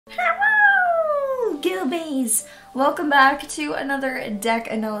Hello, goobies! Welcome back to another deck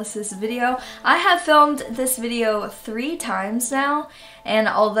analysis video. I have filmed this video 3 times now, and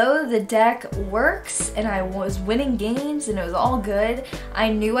although the deck works and I was winning games and it was all good, I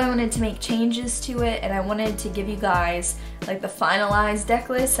knew I wanted to make changes to it and I wanted to give you guys like the finalized deck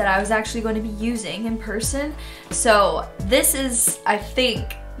list that I was actually going to be using in person. So this is, I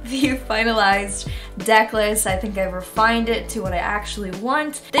think, the finalized deck list. I think I've refined it to what I actually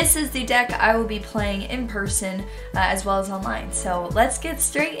want. This is the deck I will be playing in person as well as online. So let's get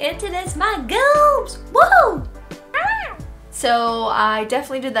straight into this, my goobs! Woo! So I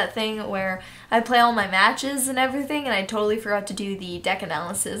definitely did that thing where I play all my matches and everything, and I totally forgot to do the deck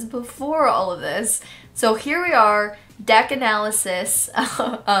analysis before all of this. So here we are, deck analysis.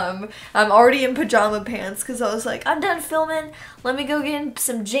 I'm already in pajama pants because I was like, I'm done filming. Let me go get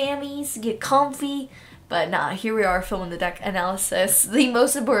some jammies, get comfy. But nah, here we are filming the deck analysis, the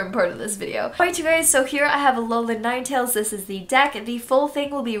most important part of this video. Alright you guys, so here I have Alolan Ninetales. This is the deck. The full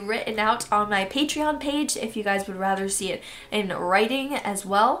thing will be written out on my Patreon page if you guys would rather see it in writing as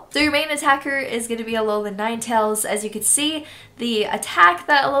well. So your main attacker is going to be Alolan Ninetales. As you can see, the attack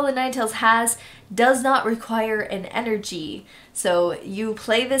that Alolan Ninetales has does not require an energy. So you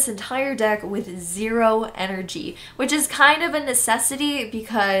play this entire deck with 0 energy, which is kind of a necessity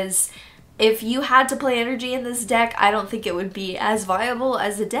because if you had to play energy in this deck, I don't think it would be as viable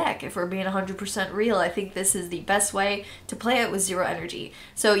as a deck. If we're being 100% real, I think this is the best way to play it with 0 energy.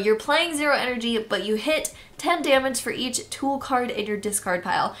 So you're playing 0 energy, but you hit 10 damage for each tool card in your discard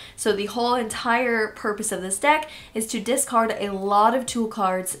pile. So the whole entire purpose of this deck is to discard a lot of tool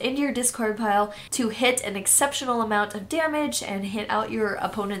cards into your discard pile to hit an exceptional amount of damage and hit out your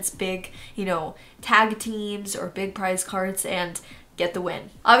opponent's big, tag teams or big prize cards and get the win.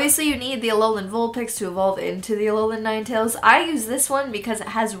 Obviously you need the Alolan 𝗙𝗶𝗿𝗲 to evolve into the Alolan Ninetales. I use this one because it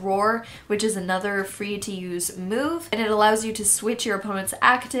has Roar, which is another free to use move, and it allows you to switch your opponent's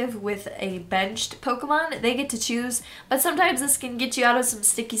active with a benched Pokemon. They get to choose, but sometimes this can get you out of some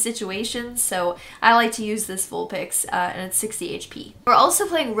sticky situations, so I like to use this 𝗙𝗶𝗿𝗄, and it's 60 HP. We're also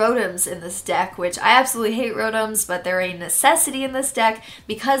playing Rotoms in this deck, which I absolutely hate Rotoms, but they're a necessity in this deck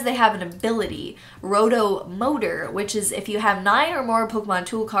because they have an ability, Roto Motor, which is if you have 9 or more Pokemon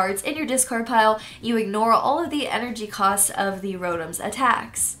tool cards in your discard pile, you ignore all of the energy costs of the Rotom's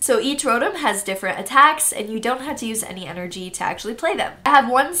attacks. So each Rotom has different attacks and you don't have to use any energy to actually play them. I have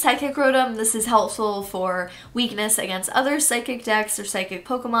one Psychic Rotom. This is helpful for weakness against other Psychic decks or Psychic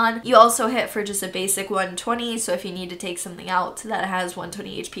Pokemon. You also hit for just a basic 120, so if you need to take something out that has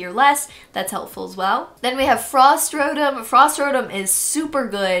 120 HP or less, that's helpful as well. Then we have Frost Rotom. Frost Rotom is super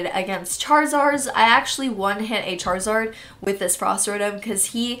good against Charizards. I actually one-hit a Charizard with this Frost Rotom because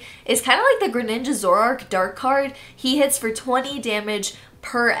he is kind of like the Greninja Zoroark Dark card. He hits for 20 damage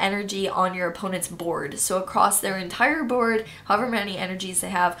per energy on your opponent's board. So across their entire board, however many energies they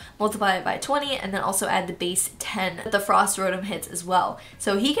have, multiply it by 20 and then also add the base 10 that the Frost Rotom hits as well.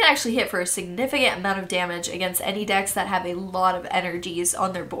 So he can actually hit for a significant amount of damage against any decks that have a lot of energies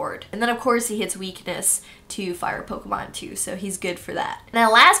on their board. And then of course he hits weakness to fire Pokemon too, so he's good for that. Now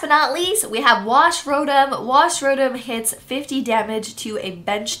last but not least, we have Wash Rotom. Wash Rotom hits 50 damage to a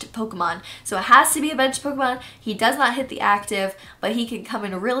benched Pokemon. So it has to be a benched Pokemon. He does not hit the active, but he can come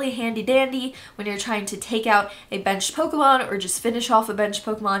in really handy dandy when you're trying to take out a benched Pokemon or just finish off a benched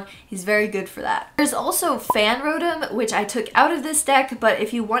Pokemon. He's very good for that. There's also Fan Rotom, which I took out of this deck, but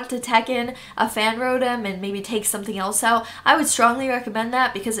if you want to tech in a Fan Rotom and maybe take something else out, I would strongly recommend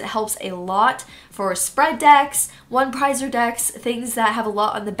that because it helps a lot for spread decks, one prizer decks, things that have a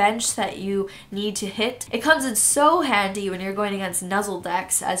lot on the bench that you need to hit. It comes in so handy when you're going against Nuzzle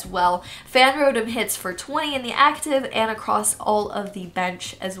decks as well. Fan Rotom hits for 20 in the active and across all of the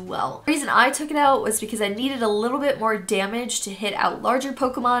bench as well. The reason I took it out was because I needed a little bit more damage to hit out larger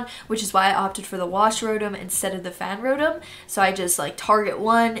Pokemon, which is why I opted for the Wash Rotom instead of the Fan Rotom. So I just like target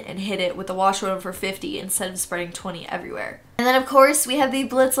one and hit it with the Wash Rotom for 50 instead of spreading 20 everywhere. And then of course we have the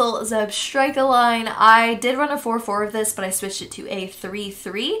Blitzle Zebstrika. I did run a 4-4 of this, but I switched it to a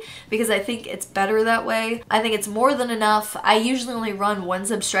 3-3 because I think it's better that way. I think it's more than enough. I usually only run 1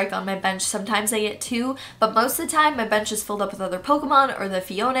 Zebstrika on my bench. Sometimes I get 2, but most of the time my bench is filled up with other Pokemon or the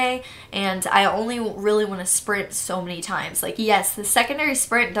Fione, and I only really want to sprint so many times. Like yes, the secondary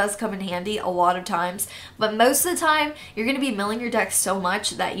sprint does come in handy a lot of times, but most of the time you're going to be milling your deck so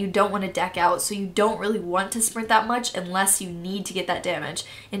much that you don't want to deck out, so you don't really want to sprint that much unless you need to get that damage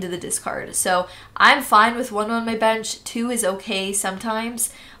into the discard. So I'm fine with 1 on my bench, 2 is okay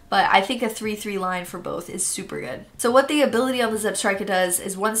sometimes, but I think a 3/3 line for both is super good. So what the ability on the Zebstrika does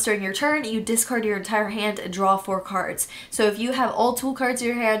is once during your turn, you discard your entire hand and draw 4 cards. So if you have all tool cards in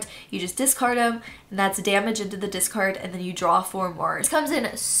your hand, you just discard them, and that's damage into the discard, and then you draw 4 more. This comes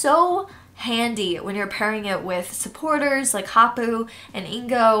in so handy when you're pairing it with supporters like 𝗵𝗲𝗿𝗲 and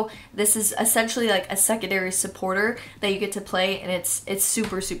Ingo. This is essentially like a secondary supporter that you get to play, and it's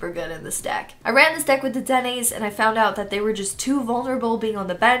super good in this deck. I ran this deck with the Xerneas, and I found out that they were just too vulnerable being on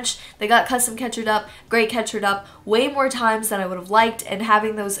the bench. They got custom catchered up, great catchered up, way more times than I would have liked, and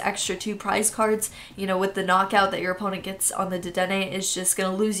having those extra 2 prize cards, you know, with the knockout that your opponent gets on the Dedenne is just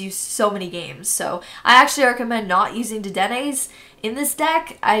gonna lose you so many games. So I actually recommend not using Dedennes in this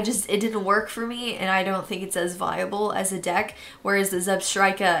deck. It didn't work for me, and I don't think it's as viable as a deck, whereas the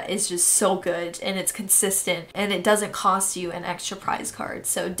Zebstrika is just so good, and it's consistent, and it doesn't cost you an extra prize card.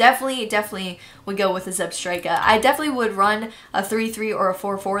 So definitely would go with the Zebstrika. I definitely would run a 3/3 or a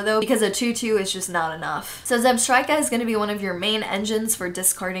 4/4 though, because a 2/2 is just not enough. So Zebstrika is going to be one of your main engines for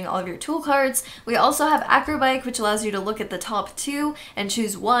discarding all of your tool cards. We also have 𝗙𝗶𝗿𝗲, which allows you to look at the top 2 and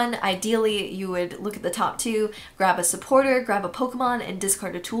choose one. Ideally, you would look at the top 2, grab a supporter, grab a Pokemon, and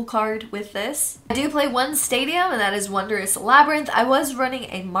discard a tool card with this. I do play one stadium, and that is Wondrous Labyrinth. I was running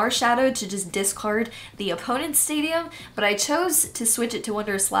a Marshadow to just discard the opponent's stadium, but I chose to switch it to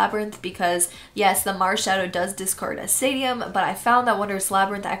Wondrous Labyrinth because, yes, the Marshadow does discard a stadium, but I found that Wondrous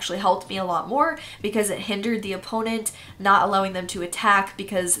Labyrinth actually helped me a lot more because it hindered the opponent, not allowing them to attack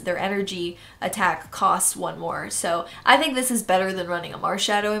because their energy attack costs 1 more. So I think this is better than running a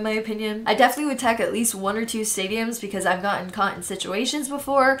Marshadow in my opinion. I definitely would attack at least 1 or 2 stadiums because I've gotten caught in situations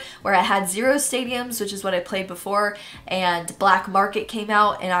before where I had 0 stadiums, which is what I played before, and Black Market came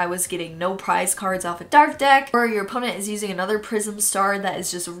out and I was getting no prize cards off a dark deck, or your opponent is using another Prism Star that is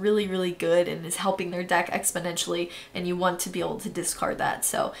just really good and is helping their deck exponentially, and you want to be able to discard that.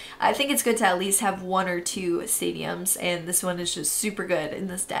 So I think it's good to at least have 1 or 2 stadiums, and this one is just super good in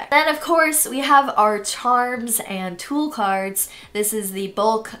this deck. Then of course we have our charms and tool cards. This is the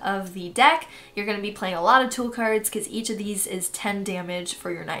bulk of the deck. You're going to be playing a lot of tool cards because each of these is 10 damage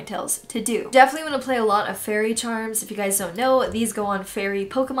for your Ninetales to do. Definitely want to play a lot of fairy charms. If you guys don't know, these go on fairy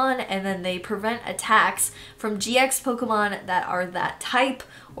Pokemon, and then they prevent attacks from GX Pokemon that are that type,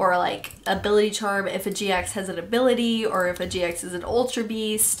 or like ability charm if a GX has an ability, or if a GX is an Ultra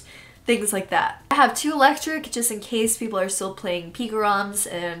Beast, things like that. I have 2 electric just in case people are still playing Pikaroms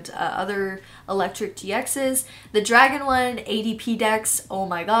and other electric GXs. The dragon one, ADP decks, oh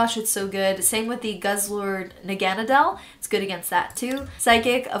my gosh, it's so good. Same with the Guzzlord Naganadel, it's good against that too.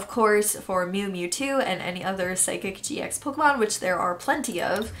 Psychic, of course, for Mew Mewtwo and any other Psychic GX Pokemon, which there are plenty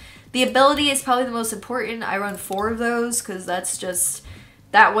of. The ability is probably the most important. I run 4 of those because that's just,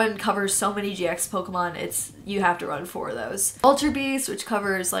 that one covers so many GX Pokemon, you have to run 4 of those. Ultra Beast, which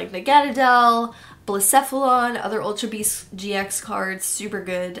covers like Naganadel, 𝗵𝗲𝗿𝗲, other Ultra Beast GX cards, super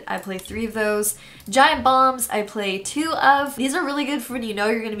good. I play 3 of those. Giant Bombs, I play 2 of. These are really good for when you know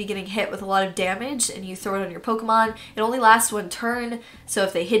you're going to be getting hit with a lot of damage and you throw it on your Pokemon. It only lasts 1 turn, so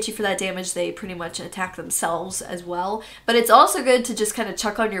if they hit you for that damage, they pretty much attack themselves as well. But it's also good to just kind of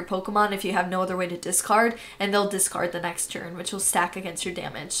chuck on your Pokemon if you have no other way to discard, and they'll discard the next turn, which will stack against your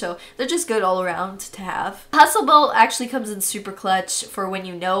damage. So they're just good all around to have. Hustle Belt actually comes in super clutch for when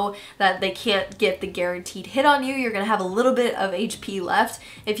you know that they can't get the guaranteed hit on you. You're going to have a little bit of HP left.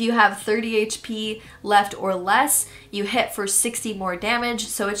 If you have 30 HP left or less, you hit for 60 more damage,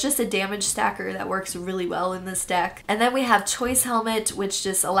 so it's just a damage stacker that works really well in this deck. And then we have Choice Helmet, which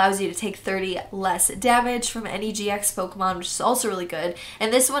just allows you to take 30 less damage from any GX Pokemon, which is also really good.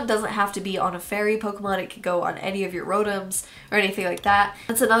 And this one doesn't have to be on a fairy Pokemon, it could go on any of your Rotoms or anything like that.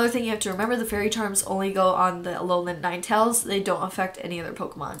 That's another thing you have to remember, the fairy charms only go on the Alolan Ninetales, they don't affect any other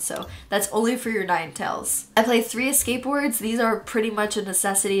Pokemon, so that's only for your Ninetales. I play 3 Escape Words. These are pretty much a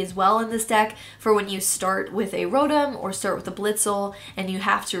necessity as well in this deck for when you start with a Rotom or start with a Blitzel and you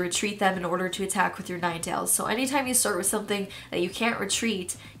have to retreat them in order to attack with your Ninetales. So anytime you start with something that you can't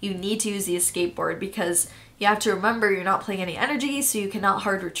retreat, you need to use the Escape Board because you have to remember you're not playing any energy, so you cannot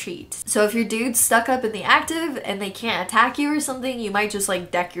hard retreat. So if your dude's stuck up in the active and they can't attack you or something, you might just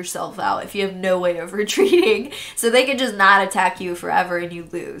like deck yourself out if you have no way of retreating. So they can just not attack you forever and you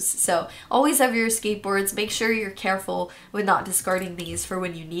lose. So always have your escape boards. Make sure you're careful with not discarding these for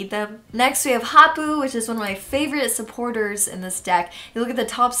when you need them. Next we have 𝗵𝗲𝗿𝗲, which is one of my favorite supporters in this deck. You look at the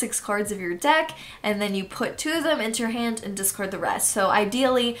top 6 cards of your deck and then you put 2 of them into your hand and discard the rest. So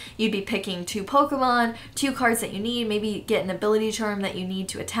ideally you'd be picking 2 Pokemon, 2 few cards that you need, maybe get an ability charm that you need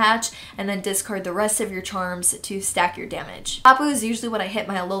to attach, and then discard the rest of your charms to stack your damage. 𝗵𝗲𝗿𝗲 is usually when I hit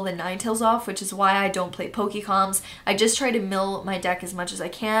my Alolan Ninetales off, which is why I don't play Pokecoms. I just try to mill my deck as much as I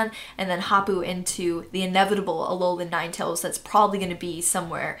can, and then 𝗵𝗲𝗿𝗲 into the inevitable Alolan Ninetales that's probably going to be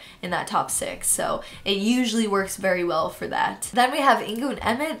somewhere in that top 6. So it usually works very well for that. Then we have Ingo and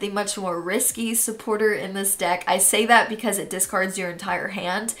Emmett, the much more risky supporter in this deck. I say that because it discards your entire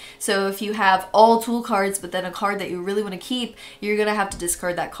hand. So if you have all tool cards, but then a card that you really want to keep, you're going to have to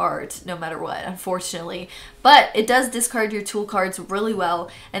discard that card no matter what, unfortunately. But it does discard your tool cards really well,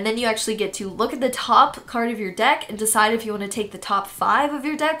 and then you actually get to look at the top card of your deck and decide if you want to take the top 5 of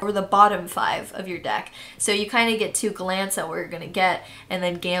your deck or the bottom 5 of your deck. So you kind of get to glance at what you're going to get and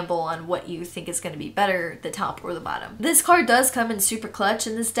then gamble on what you think is going to be better, the top or the bottom. This card does come in super clutch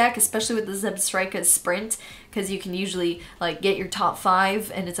in this deck, especially with the 𝗵𝗲𝗿𝗲 Sprint, because you can usually like get your top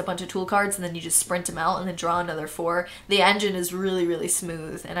 5 and it's a bunch of tool cards and then you just sprint them out and then draw another 4. The engine is really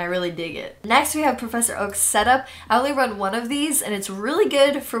smooth and I really dig it. Next we have Professor Oak's setup. I only run one of these and it's really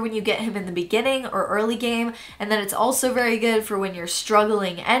good for when you get him in the beginning or early game, and then it's also very good for when you're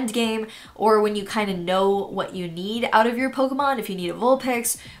struggling end game or when you kind of know what you need out of your Pokemon. If you need a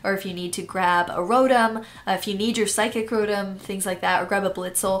𝗙𝗶𝗿𝗲 or if you need to grab a Rotom, if you need your Psychic Rotom, things like that, or grab a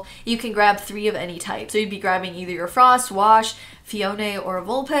Blitzle, you can grab 3 of any type. So you'd be grabbing either your Frost, Wash, Phione, or a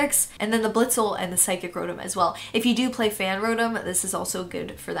𝗙𝗶𝗿𝗲, and then the Blitzle and the Psychic Rotom as well. If you do play Fan Rotom, this is also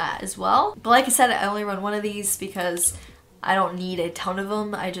good for that as well. But like I said, I only run one of these because I don't need a ton of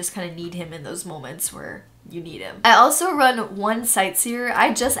them. I just kind of need him in those moments where you need him. I also run one Sightseer.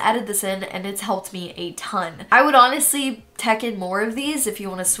 I just added this in and it's helped me a ton. I would honestly tech in more of these if you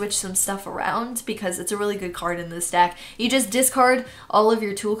want to switch some stuff around because it's a really good card in this deck. You just discard all of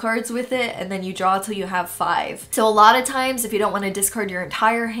your tool cards with it and then you draw till you have 5. So a lot of times if you don't want to discard your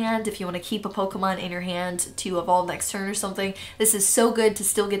entire hand, if you want to keep a Pokemon in your hand to evolve next turn or something, this is so good to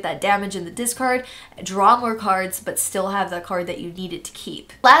still get that damage in the discard, draw more cards, but still have that card that you needed to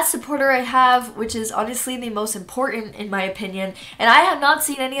keep. Last supporter I have, which is honestly the most important in my opinion, and I have not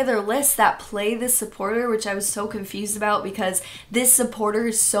seen any other lists that play this supporter, which I was so confused about because this supporter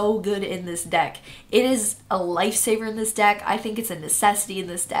is so good in this deck. It is a lifesaver in this deck. I think it's a necessity in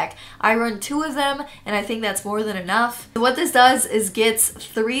this deck. I run 2 of them and I think that's more than enough. So what this does is gets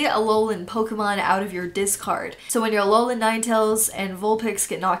 3 Alolan Pokemon out of your discard. So when your Alolan Ninetales and 𝗙𝗶𝗿𝗲s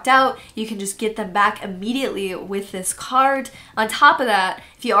get knocked out, you can just get them back immediately with this card. On top of that,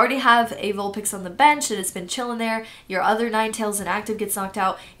 if you already have a 𝗙𝗶𝗿𝗲s on the bench and it's been chilling there, your other Ninetales inactive gets knocked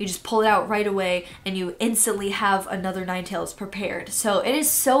out, you just pull it out right away and you instantly have another Ninetales prepared. So it is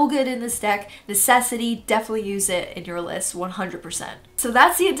so good in this deck. Necessity, definitely use it in your list 100%. So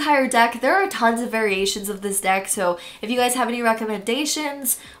that's the entire deck. There are tons of variations of this deck, so if you guys have any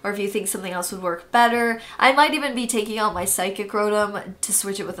recommendations or if you think something else would work better, I might even be taking out my Psychic Rotom to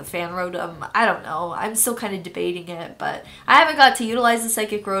switch it with a Fan Rotom. I don't know. I'm still kind of debating it, but I haven't got to utilize the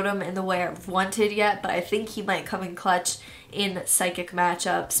Psychic Rotom in the way I've wanted yet, but I think he might come in clutch in Psychic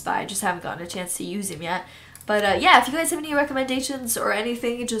matchups, but I just haven't gotten a chance to use him yet. But yeah, if you guys have any recommendations or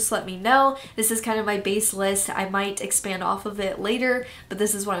anything, just let me know. This is kind of my base list. I might expand off of it later, but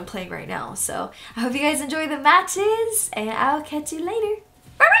this is what I'm playing right now. So I hope you guys enjoy the matches, and I'll catch you later.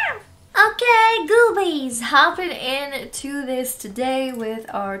 Okay, goobies, hopping into this today with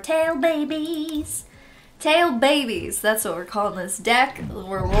our tail babies. Tail babies, that's what we're calling this deck.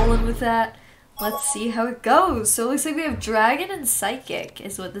 We're rolling with that. Let's see how it goes. So it looks like we have Dragon and Psychic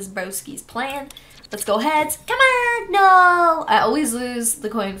is what this broski's playing. Let's go heads. Come on! No! I always lose the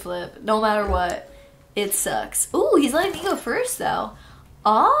coin flip, no matter what. It sucks. Ooh, he's letting me go first, though.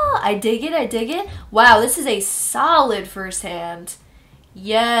 Oh, I dig it, I dig it. Wow, this is a solid first hand.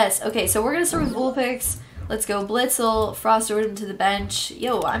 Yes. Okay, so we're going to start with 𝗙𝗶𝗿𝗲s. Let's go Blitzle, Frost Rotom to the bench.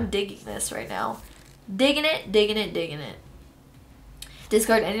 Yo, I'm digging this right now. Digging it, digging it, digging it.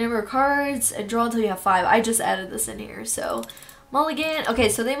 Discard any number of cards and draw until you have 5. I just added this in here, so... Mulligan. Okay,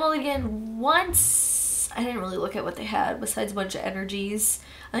 so they mulligan once. I didn't really look at what they had besides a bunch of energies.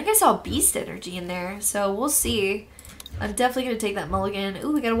 I think I saw Beast Energy in there, so we'll see. I'm definitely going to take that mulligan.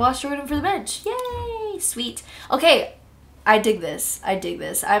 Ooh, we got a Wash Rotom for the bench. Yay! Sweet. Okay, I dig this. I dig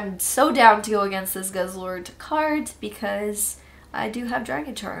this. I'm so down to go against this Guzzlord card because I do have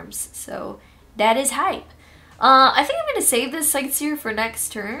Dragon Charms, so that is hype. I think I'm going to save this Sightseer for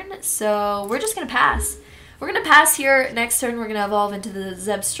next turn, so we're just going to pass. We're going to pass here. Next turn, we're going to evolve into the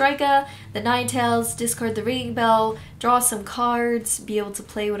𝗵𝗲𝗿𝗲𝗏, the Ninetales, discard the Ringing Bell, draw some cards, be able to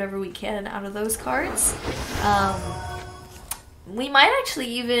play whatever we can out of those cards. We might actually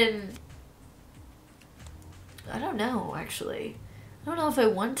even... I don't know, actually. I don't know if I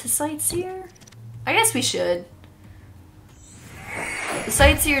want to Sightseer. I guess we should.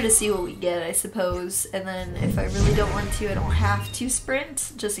 Sightseer to see what we get, I suppose. And then if I really don't want to, I don't have to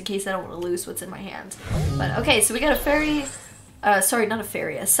sprint, just in case I don't want to lose what's in my hand. But okay, so we got a fairy, sorry, not a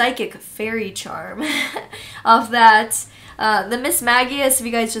fairy, a psychic fairy charm off that. The 𝗵𝗲𝗿𝗲, if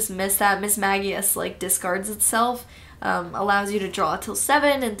you guys just missed that, 𝗵𝗲𝗿𝗲 like discards itself, allows you to draw till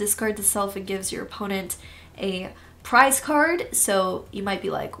 7 and discards itself and gives your opponent a prize card. So you might be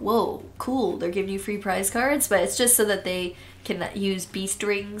like, whoa, cool, they're giving you free prize cards, but it's just so that they can use beast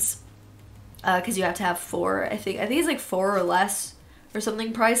rings, because you have to have 4, I think it's like 4 or less or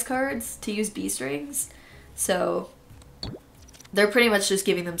something prize cards to use beast rings. So they're pretty much just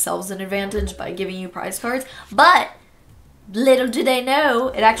giving themselves an advantage by giving you prize cards, but little do they know,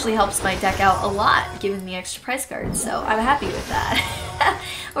 it actually helps my deck out a lot, giving me extra prize cards, so I'm happy with that.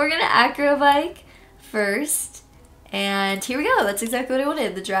 We're gonna 𝗙𝗶𝗿𝗲 first, and here we go, that's exactly what I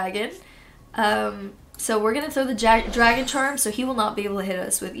wanted, the dragon. So we're going to throw the Dragon Charm, so he will not be able to hit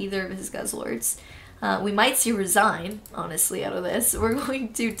us with either of his Guzzlords. We might see Resign, honestly, out of this. We're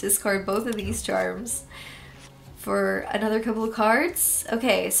going to discard both of these charms for another couple of cards.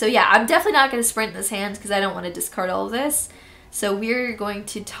 Okay, so yeah, I'm definitely not going to sprint this hand because I don't want to discard all of this. So we're going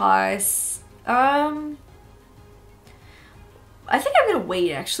to toss... I think I'm going to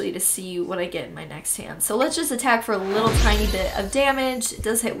wait, actually, to see what I get in my next hand. So let's just attack for a little tiny bit of damage. It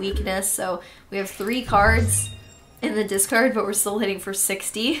does hit weakness, so we have 3 cards in the discard, but we're still hitting for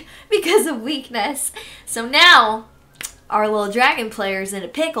 60 because of weakness. So now, our little dragon player's in a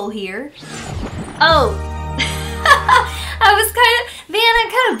pickle here. Oh! I was kind of... Man,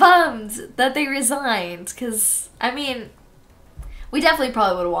 I'm kind of bummed that they resigned, because, I mean... We definitely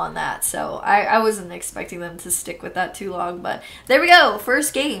probably would have won that, so I wasn't expecting them to stick with that too long, but there we go,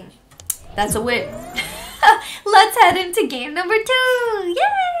 first game. That's a win. Let's head into game number 2,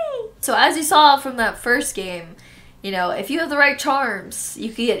 yay! So as you saw from that first game, you know, if you have the right charms,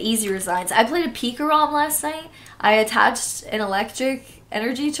 you can get easy resigns. I played a 𝗙𝗶𝗿𝗲 last night. I attached an electric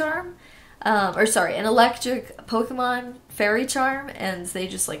energy charm, an electric Pokemon fairy charm, and they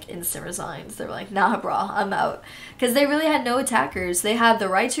just like instant resigns. They were like, nah brah, I'm out. Because they really had no attackers. They had the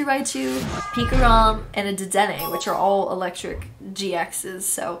Raichu, 𝗙𝗶𝗿𝗲, and a Dedenne, which are all electric GXs,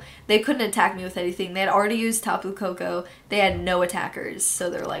 so they couldn't attack me with anything. They had already used 𝗵𝗶𝗿𝗲. They had no attackers, so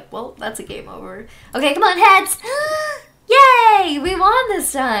they were like, well, that's a game over. Okay, come on, heads! Yay! We won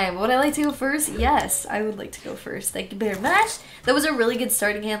this time! Would I like to go first? Yes, I would like to go first. Thank you very much. That was a really good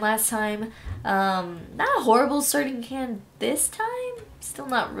starting hand last time. Not a horrible starting hand this time. Still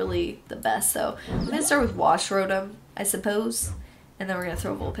not really the best, so I'm going to start with Wash Rotom, I suppose. And then we're going to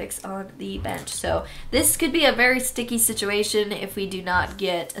throw Vulpix on the bench. So this could be a very sticky situation if we do not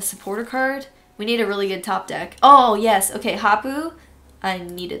get a supporter card. We need a really good top deck. Oh, yes. Okay, 𝗵𝗲𝗿𝗲. I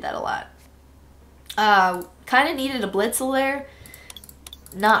needed that a lot. Kind of needed a Blitzle there.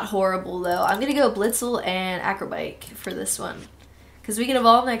 Not horrible, though. I'm going to go Blitzle and Acrobike for this one. Because we can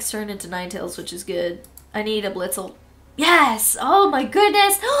evolve next turn into Ninetales, which is good. I need a Blitzle. Yes! Oh my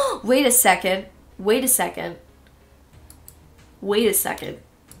goodness! Wait a second. Wait a second. Wait a second.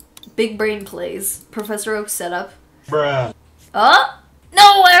 Big brain plays. Professor Oak setup. Bruh. Oh!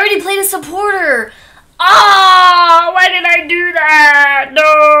 No! I already played a supporter! Oh! Why did I do that?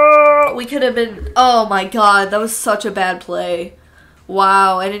 No! We could have been... Oh my god, that was such a bad play.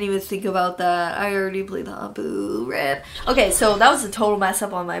 Wow, I didn't even think about that. I already played the 𝗵𝗶𝗿𝗄. Rip. Okay, so that was a total mess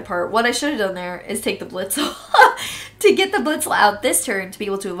up on my part. What I should have done there is take the Blitzle. To get the Blitzle out this turn, to be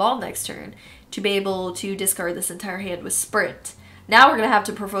able to evolve next turn. To be able to discard this entire hand with Sprint. Now we're going to have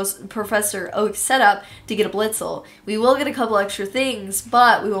to Professor Oak setup to get a Blitzle. We will get a couple extra things,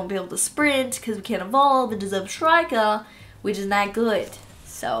 but we won't be able to sprint because we can't evolve into Zubstrika, which is not good.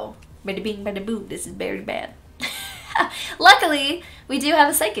 So, bada bing, bada boo, this is very bad. Luckily, we do have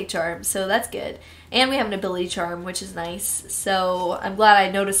a Psychic Charm, so that's good. And we have an Ability Charm, which is nice. So I'm glad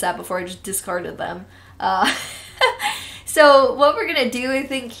I noticed that before I just discarded them. So what we're going to do, I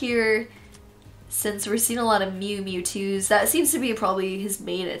think, here, since we're seeing a lot of Mew Mewtwo's, that seems to be probably his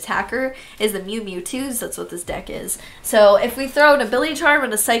main attacker, is the Mew Mewtwo's. That's what this deck is. So if we throw an Ability Charm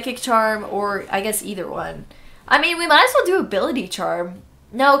and a Psychic Charm, or I guess either one. I mean, we might as well do Ability Charm.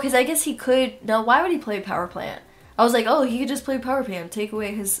 No, because I guess he could... No, why would he play Power Plant? I was like, oh, he could just play Power Plant, take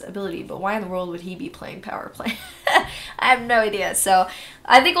away his ability, but why in the world would he be playing Power Plant? I have no idea. So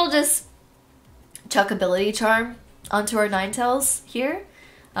I think we'll just chuck Ability Charm onto our Ninetales here,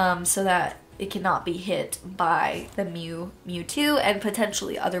 so that it cannot be hit by the Mew Mewtwo and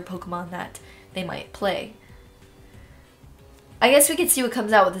potentially other Pokemon that they might play. I guess we could see what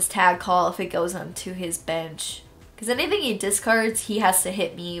comes out with this Tag Call if it goes onto his bench, Because anything he discards, he has to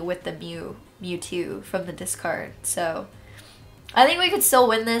hit me with the Mew Mewtwo from the discard. So I think we could still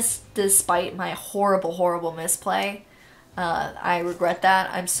win this despite my horrible, horrible misplay. I regret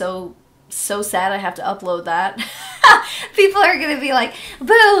that. I'm so sad I have to upload that. People are gonna be like,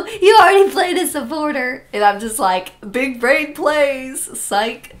 boo, you already played a supporter. And I'm just like, big brain plays.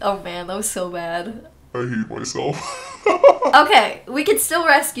 Psych. Oh man, that was so bad. I hate myself. Okay, we can still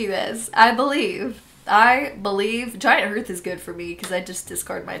rescue this. I believe. Giant Earth is good for me because I just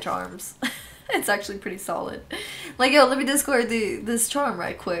discard my charms. It's actually pretty solid. Like, yo, let me discard this charm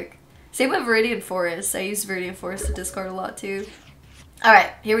right quick. Same with Viridian Forest. I use Viridian Forest to discard a lot too.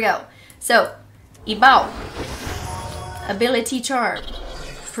 Alright, here we go. So, 𝗵𝗲𝗿𝗲. Ability Charm.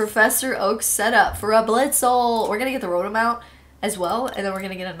 Professor Oak's set up for a Blitzle. We're gonna get the Rotom out as well, and then we're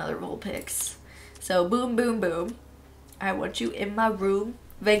gonna get another Vulpix. So, boom, boom, boom. I want you in my room.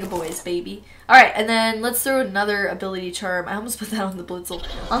 𝗵𝗲𝗿𝗲, baby. Alright, and then let's throw another Ability Charm. I almost put that on the Blitzle.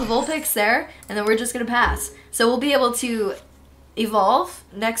 On the Vulpix there, and then we're just gonna pass. So we'll be able to evolve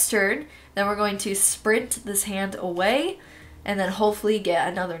next turn. Then we're going to sprint this hand away, and then hopefully get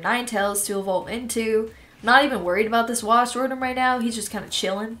another Ninetales to evolve into. I'm not even worried about this Wash Rotom right now. He's just kind of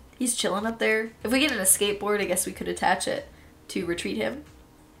chilling. He's chilling up there. If we get an escape board, I guess we could attach it to retreat him.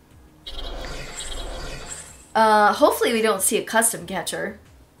 Hopefully we don't see a custom catcher.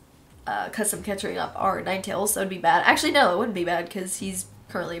 Custom catching up our Ninetales. That would be bad. Actually, no, it wouldn't be bad because he's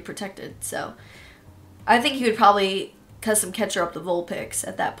currently protected. So I think he would probably custom catcher up the Vulpix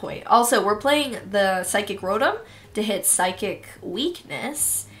at that point. Also, we're playing the Psychic Rotom to hit Psychic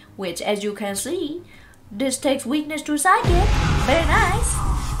Weakness, which, as you can see, this takes weakness to Psychic. Very nice.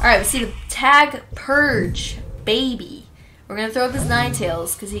 Alright, we see the Tag Purge, baby. We're going to throw up his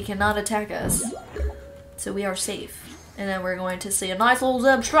Ninetales because he cannot attack us. So we are safe. And then we're going to see a nice little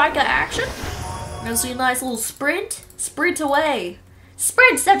Zebstrika action. We're going to see a nice little sprint. Sprint away.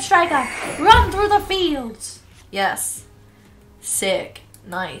 Sprint, Zebstrika. Run through the fields. Yes. Sick.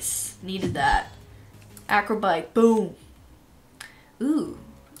 Nice. Needed that. Acrobite. Boom. Ooh.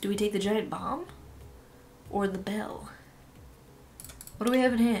 Do we take the Giant Bomb? Or the Bell? What do we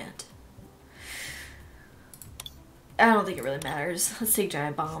have in hand? I don't think it really matters. Let's take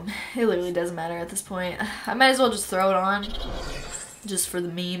Giant Bomb. It literally doesn't matter at this point. I might as well just throw it on. Just for the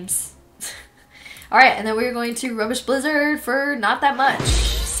memes. Alright, and then we're going to Rubbish Blizzard for not that much.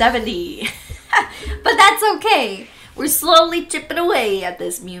 70. But that's okay. We're slowly chipping away at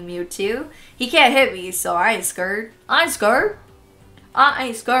this Mew Mewtwo. He can't hit me, so I ain't scared. I ain't scared. I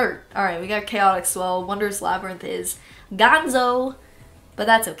ain't scared. Alright, we got Chaotic Swell. Wondrous Labyrinth is Gonzo. But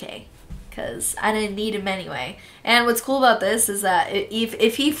that's okay, because I didn't need him anyway. And what's cool about this is that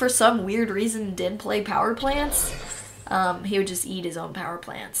if he, for some weird reason, didn't play Power Plants, he would just eat his own Power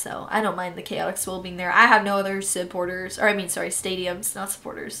Plants. So I don't mind the Chaotic Swell being there. I have no other supporters, or I mean, sorry, stadiums, not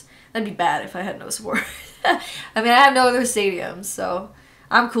supporters. That'd be bad if I had no support. I mean, I have no other stadiums, so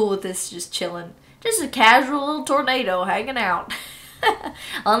I'm cool with this just chilling. Just a casual little tornado hanging out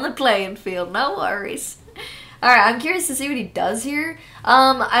on the playing field. No worries. Alright, I'm curious to see what he does here.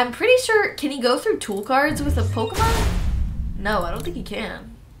 I'm pretty sure, can he go through tool cards with a Pokemon? No, I don't think he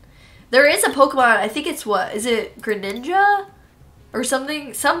can. There is a Pokemon, I think it's what? Is it Greninja? Or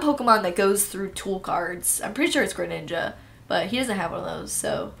something? Some Pokemon that goes through tool cards. I'm pretty sure it's Greninja, but he doesn't have one of those,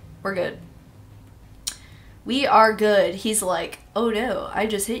 so we're good. We are good. He's like, oh no, I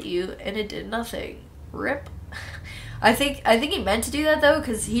just hit you and it did nothing. Rip. I think he meant to do that though,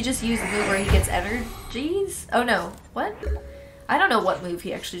 because he just used a move where he gets energies. Oh no, what? I don't know what move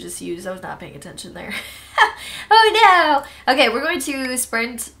he actually just used. I was not paying attention there. Oh no! Okay, we're going to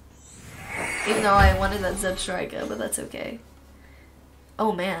sprint, even though I wanted that Zebstrika, but that's okay.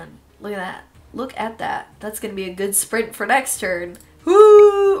 Oh man, look at that. Look at that. That's going to be a good sprint for next turn.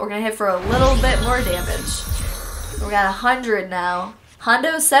 Woo! We're going to hit for a little bit more damage. We got 100 now.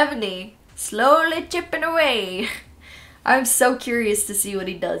 Hondo 70. Slowly chipping away. I'm so curious to see what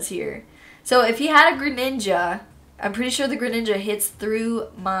he does here. So if he had a Greninja, I'm pretty sure the Greninja hits through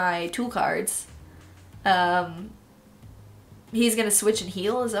my tool cards. He's going to switch and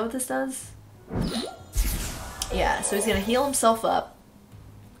heal. Is that what this does? Yeah, so he's going to heal himself up.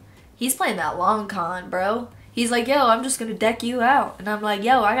 He's playing that long con, bro. He's like, yo, I'm just going to deck you out. And I'm like,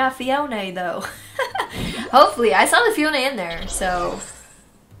 yo, I got Fiona, though. Hopefully. I saw the Fiona in there, so...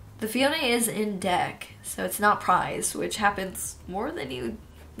 The Fiona is in deck, so it's not prize, which happens more than you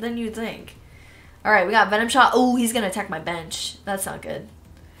think. Alright, we got Venom Shot. Oh, he's going to attack my bench. That's not good.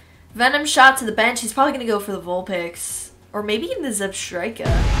 Venom Shot to the bench. He's probably going to go for the Vulpix. Or maybe even the Zebstrika.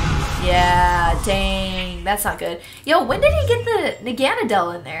 Yeah, dang. That's not good. Yo, when did he get the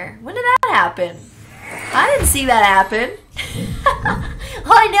Naganadel in there? When did that happen? I didn't see that happen.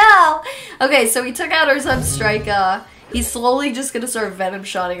 I know. Okay, so we took out our Zebstrika. He's slowly just gonna start Venom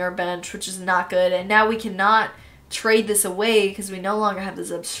Shotting our bench, which is not good. And now we cannot trade this away because we no longer have the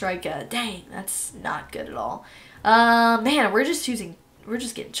Zebstrika. Dang, that's not good at all. Man, we're just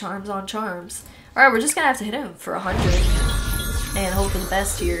getting charms on charms. Alright, we're just gonna have to hit him for 100 and hope for the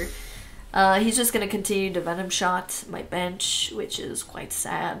best here. He's just gonna continue to Venom Shot my bench, which is quite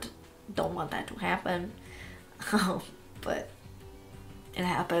sad. Don't want that to happen. But it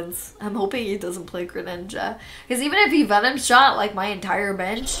happens. I'm hoping he doesn't play Greninja. Because even if he Venom Shot like my entire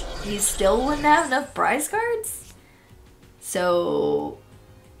bench, he still wouldn't have enough prize cards. So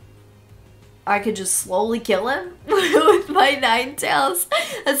I could just slowly kill him with my Ninetales.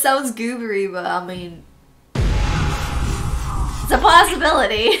 That sounds goobery, but I mean, it's a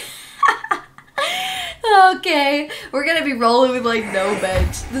possibility. Okay, we're gonna be rolling with like no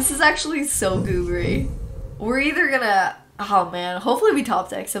bench. This is actually so goobery. We're either gonna, oh man, hopefully we top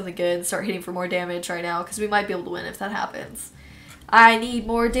deck something good and start hitting for more damage right now, because we might be able to win if that happens. I need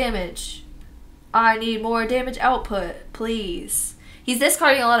more damage. I need more damage output, please. He's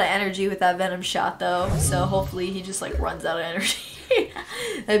discarding a lot of energy with that Venom Shot though, so hopefully he just like runs out of energy.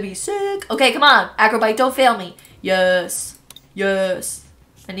 That'd be sick. Okay, come on, Acrobite, don't fail me. Yes, yes.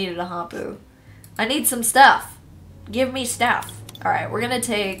 I needed a Hampu. I need some stuff. Give me stuff. Alright, we're gonna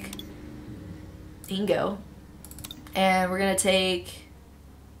take Ingo. And we're gonna take...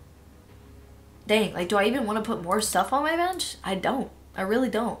 Dang, like, do I even want to put more stuff on my bench? I don't. I really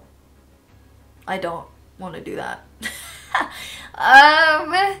don't. I don't want to do that.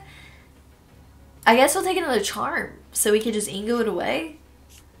 I guess we'll take another charm so we can just Ingo it away.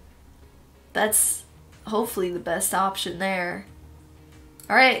 That's hopefully the best option there.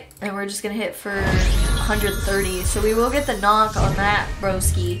 Alright, and we're just gonna hit for 130. So we will get the knock on that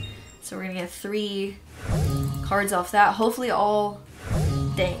broski. So we're gonna get 3 cards off that. Hopefully all...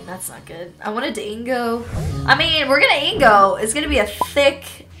 Dang, that's not good. I wanted to Ingo. I mean, we're gonna Ingo. It's gonna be a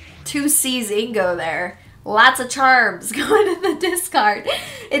thick 2C's Ingo there. Lots of charms going in the discard.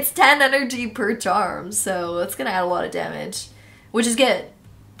 It's 10 energy per charm, so it's gonna add a lot of damage, which is good.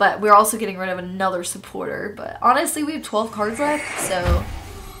 But we're also getting rid of another supporter. But honestly, we have 12 cards left, so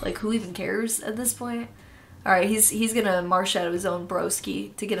like who even cares at this point? Alright, he's gonna march out of his own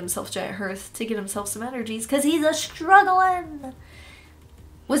broski to get himself Giant Hearth, to get himself some energies, because he's a struggling.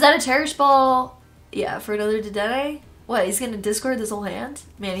 Was that a Cherish Ball? Yeah, for another Dedenne? What, he's gonna discard this whole hand?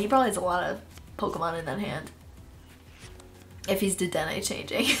 Man, he probably has a lot of Pokemon in that hand. If he's Dedenne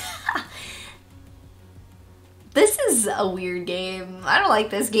changing. This is a weird game. I don't like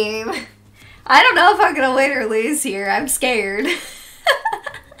this game. I don't know if I'm gonna win or lose here. I'm scared.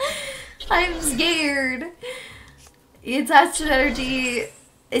 I'm scared. He attached an energy.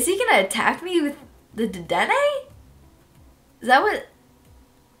 Is he gonna attack me with the Dedenne? Is that what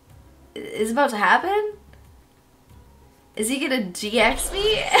is about to happen? Is he gonna GX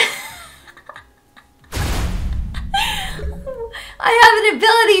me? I have an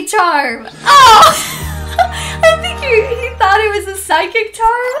ability charm. Oh! I think he thought it was a psychic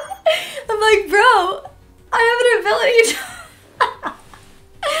charm. I'm like, bro, I have an ability charm.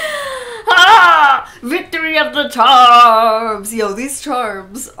 Ah! Victory of the charms! Yo, these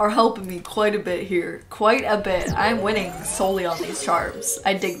charms are helping me quite a bit here. Quite a bit. I'm winning solely on these charms.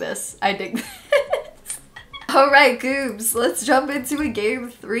 I dig this. I dig this. Alright, Goobs, let's jump into a game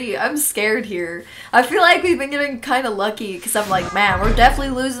 3. I'm scared here. I feel like we've been getting kind of lucky because I'm like, man, we're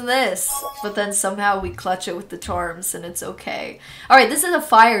definitely losing this. But then somehow we clutch it with the charms and it's okay. Alright, this is a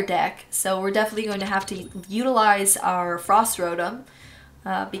fire deck, so we're definitely going to have to utilize our Frost Rotom.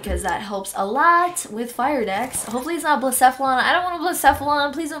 Because that helps a lot with fire decks. Hopefully it's not Blacephalon. I don't want a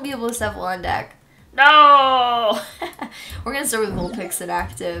Blacephalon. Please don't be a Blacephalon deck. No! We're going to start with Vulpix and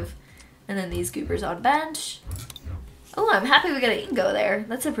active. And then these Goobers on bench. Oh, I'm happy we got an Ingo there.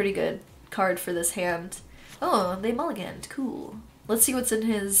 That's a pretty good card for this hand. Oh, they mulliganed. Cool. Let's see what's in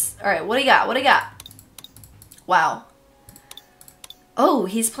his... Alright, what do you got? What do you got? Wow. Oh,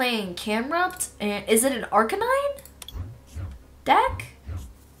 he's playing Camrupt. And is it an Arcanine deck?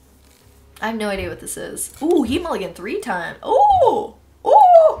 I have no idea what this is. Ooh, he mulliganed 3 times. Ooh!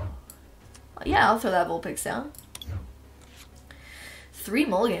 Ooh! Yeah, I'll throw that Vulpix down. 3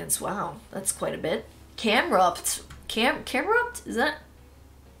 mulligans. Wow, that's quite a bit. Camrupt. Camrupt? Is that...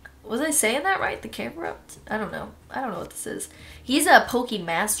 Was I saying that right? The Camrupt? I don't know. I don't know what this is. He's a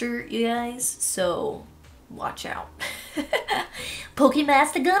Pokemaster, you guys, so watch out.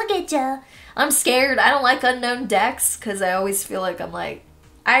 Pokemaster gonna get ya. I'm scared. I don't like unknown decks because I always feel like I'm like,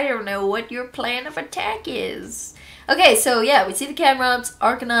 I don't know what your plan of attack is. Okay, so yeah, we see the Camrupt,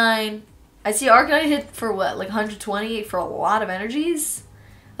 Arcanine, I see Arcanine hit for what, like 120 for a lot of energies?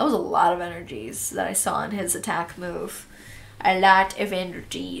 That was a lot of energies that I saw in his attack move. A lot of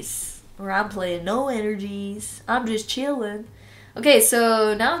energies. Where I'm playing no energies. I'm just chilling. Okay,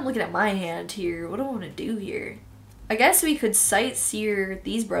 so now I'm looking at my hand here. What do I want to do here? I guess we could Sightseer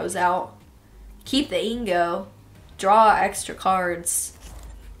these bros out. Keep the Ingo. Draw extra cards.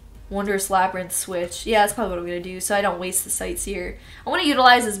 Wondrous Labyrinth switch. Yeah, that's probably what I'm going to do so I don't waste the Sightseer. I want to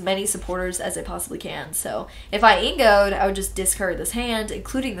utilize as many supporters as I possibly can. So if I Ingo'd, I would just discard this hand,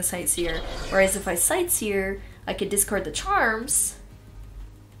 including the Sightseer. Whereas if I Sightseer, I could discard the Charms,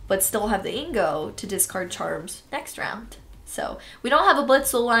 but still have the Ingo to discard Charms next round. So we don't have a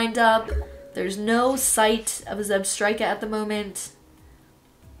Blitzel lined up. There's no sight of a Zebstrika at the moment.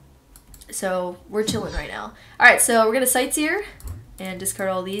 So we're chilling right now. Alright, so we're going to Sightseer and discard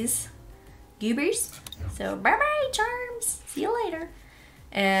all these goobers. So bye-bye, Charms. See you later.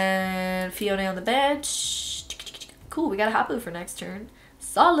 And Fiona on the bench. Cool, we got a 𝗵𝗲𝗿𝗲 for next turn.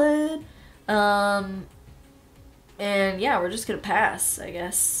 Solid. And yeah, we're just going to pass, I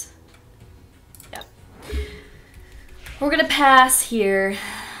guess. Yep. We're going to pass here.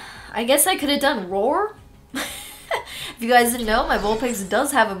 I guess I could have done Roar. If you guys didn't know, my Vulpix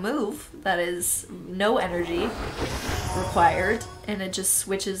does have a move that is no energy required, and it just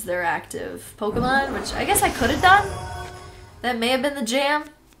switches their active Pokemon, which I guess I could have done. That may have been the jam.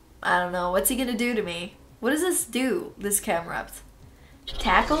 I don't know. What's he gonna do to me? What does this do, this Camrupt?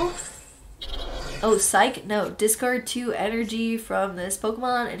 Tackle? Oh, Psych? No. Discard 2 energy from this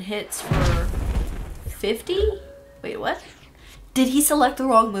Pokemon and hits for 50? Wait, what? Did he select the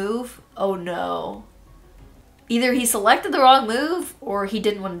wrong move? Oh no. Either he selected the wrong move or he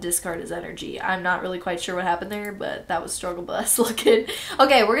didn't want to discard his energy. I'm not really quite sure what happened there, but that was struggle bus looking.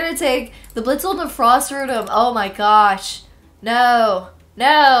 Okay, we're going to take the Blitzel to Frost Rotom. Oh my gosh. No.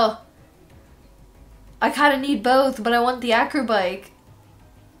 No. I kind of need both, but I want the 𝗙𝗶𝗿𝗲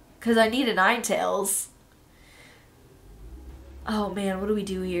because I need a Ninetales. Oh man, what do we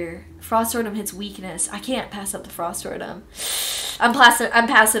do here? Frost Rotom hits weakness. I can't pass up the Frost Rotom. I'm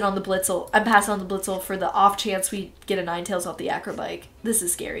passing on the Blitzel. I'm passing on the Blitzel for the off chance we get a Ninetales off the 𝗙𝗶𝗿𝗍. This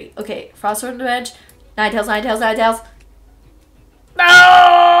is scary. Okay, Frost Rotom to bench. Ninetales, Ninetales, Ninetales.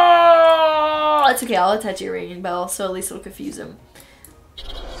 No! It's okay, I'll attach your Ringing Bell, so at least it'll confuse him.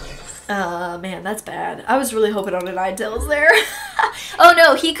 Man, that's bad. I was really hoping on a Ninetales there. Oh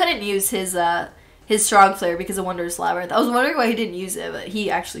no, he couldn't use his Strong Flare because of Wondrous Labyrinth. I was wondering why he didn't use it, but he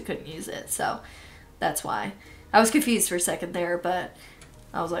actually couldn't use it, so that's why. I was confused for a second there, but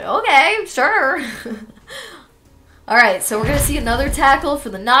I was like, okay, sure. Alright, so we're going to see another tackle for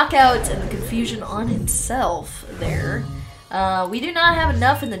the knockout and the confusion on himself there. We do not have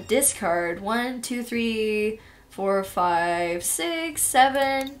enough in the discard. 1, 2, 3, 4, 5, 6,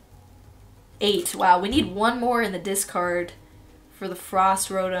 7, 8. Wow, we need one more in the discard for the Frost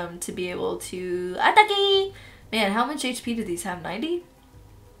Rotom to be able to attack. Man, how much HP do these have? 90?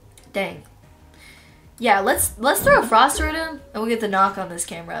 Dang. Yeah, let's throw a Frost Rotom and we'll get the knock on this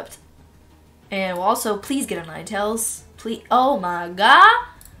Camrupt. And we'll also please get a Ninetales. Please. Oh my god.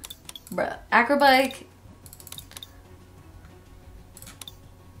 Bruh. 𝗙𝗶𝗿𝗍.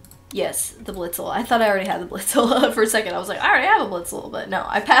 Yes, the Blitzel. I thought I already had the Blitzel for a second. I was like, I already have a Blitzel, but no,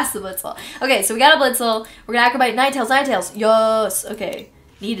 I passed the Blitzel. Okay, so we got a Blitzel. We're gonna 𝗙𝗶𝗿𝗍. Ninetales, Ninetales. Yes. Okay.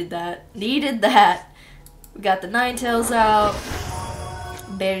 Needed that. Needed that. We got the Ninetales out.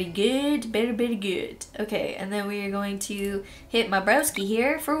 Very good, very, very good. Okay, and then we are going to hit my broski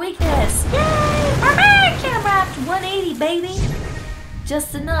here for weakness. Yay! Alright, Camrupt 180, baby.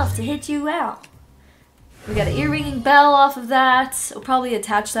 Just enough to hit you out. We got an Ear-Ringing Bell off of that. We'll probably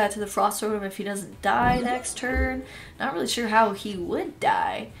attach that to the Frost Rotom if he doesn't die next turn. Not really sure how he would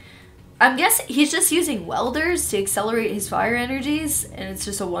die. I'm guessing he's just using Welders to accelerate his fire energies, and it's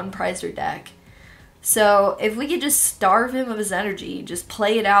just a one-prizer deck. So if we could just starve him of his energy, just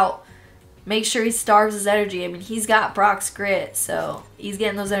play it out, make sure he starves his energy. I mean, he's got Brock's Grit, so he's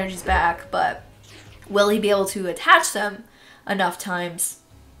getting those energies back, but will he be able to attach them enough times?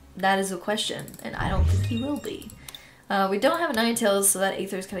 That is a question, and I don't think he will be. We don't have a Ninetales, so that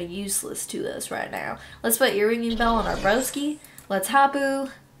Aether is kind of useless to us right now. Let's put Ear-Ringing Bell on our broski. Let's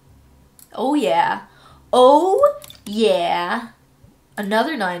𝗵𝗲𝗍. Oh yeah. Oh yeah.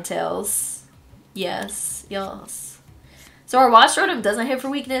 Another Ninetales. Yes, yes. So our Watch Rotom doesn't hit for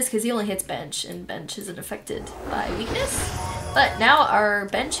weakness because he only hits bench, and bench isn't affected by weakness. But now our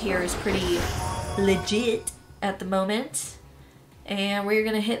bench here is pretty legit at the moment. And we're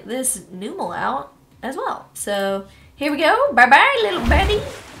going to hit this Numel out as well. So here we go. Bye-bye, little buddy.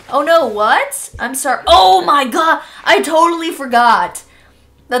 Oh no, what? I'm sorry. Oh my god, I totally forgot.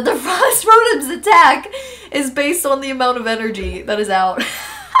 that the Frost Rotom's attack is based on the amount of energy that is out.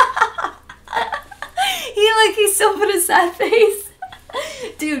 He still put a sad face.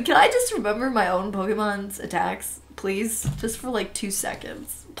 Dude, can I just remember my own Pokemon's attacks? Please? Just for like 2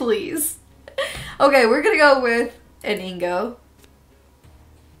 seconds. Please. Okay, we're gonna go with an Ingo.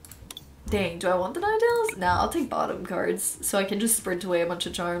 Dang, do I want the Ninetales? No, I'll take bottom cards so I can just sprint away a bunch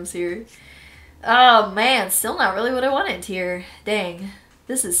of charms here. Oh man, still not really what I wanted here. Dang,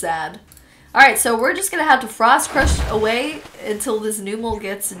 this is sad. Alright, so we're just gonna have to Frost Crush away until this Numel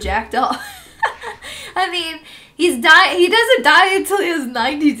gets jacked up. I mean, he doesn't die until he has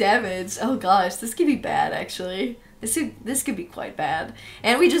 90 damage. Oh gosh, this could be bad actually. This could be quite bad.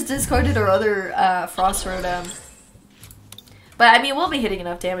 And we just discarded our other Frost Rotom. But I mean, we'll be hitting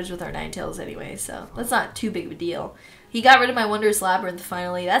enough damage with our Ninetales anyway, so that's not too big of a deal. He got rid of my Wondrous Labyrinth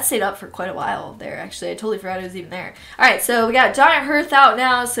finally. That stayed up for quite a while there, actually. I totally forgot it was even there. Alright, so we got Giant Hearth out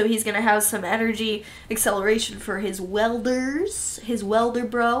now, so he's going to have some energy acceleration for his welders, his welder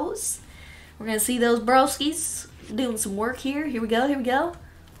bros. We're going to see those broskies doing some work here. Here we go, here we go.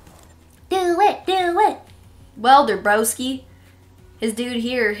 Do it, do it. Welder broski. His dude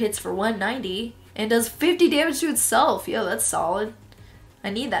here hits for 190 and does 50 damage to itself. Yo, that's solid. I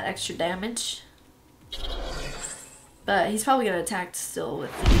need that extra damage. But he's probably going to attack still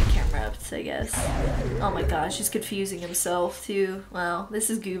with the Camrupt, I guess. Oh my gosh, he's confusing himself too. Wow, this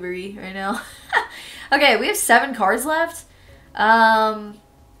is goobery right now. Okay, we have 7 cards left. And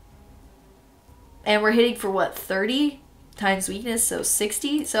we're hitting for what, 30 times weakness, so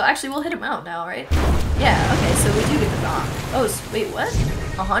 60? So actually we'll hit him out now, right? Yeah, okay, so we do get the knock. Oh, wait, what?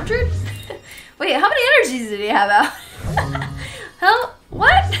 100? Wait, how many energies did he have out? How?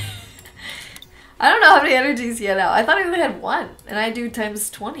 What? I don't know how many energies he had out. I thought he only had 1. And I do times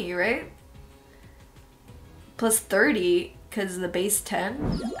 20, right? Plus 30, because the base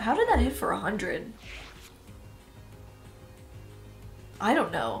 10? How did that hit for 100? I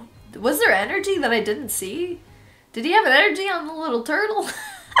don't know. Was there energy that I didn't see? Did he have an energy on the little turtle?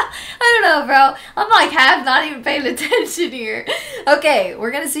 I don't know, bro. I'm like half not even paying attention here. Okay,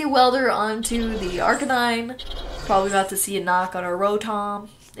 we're gonna see a welder onto the Arcanine. Probably about to see a knock on our Rotom.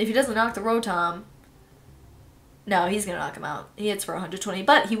 If he doesn't knock the Rotom, no, he's gonna knock him out. He hits for 120,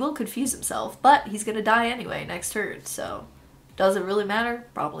 but he will confuse himself. But he's gonna die anyway next turn, so does it really matter?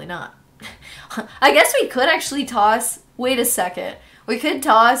 Probably not. I guess we could actually toss. Wait a second. We could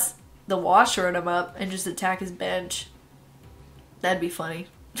toss the Wash Rotom up and just attack his bench. That'd be funny.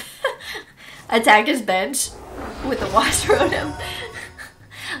 Attack his bench with the Wash Rotom.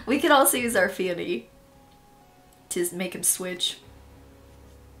 We could also use our Feony to make him switch.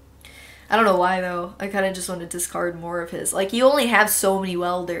 I don't know why though. I kind of just want to discard more of his. Like, you only have so many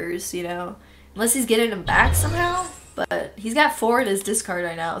welders, you know? Unless he's getting them back somehow. But he's got 4 in his discard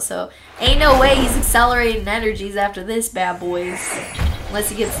right now, so ain't no way he's accelerating energies after this bad boys. Unless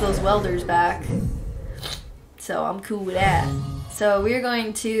he gets those welders back. So I'm cool with that. So we're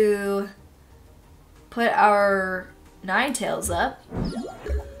going to put our Ninetales up.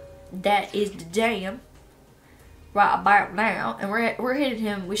 That is the jam. Right about now. And we're hitting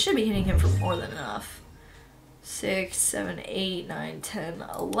him. We should be hitting him for more than enough. 6, 7, 8, 9, 10,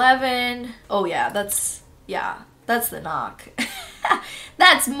 11. Oh yeah, that's the knock.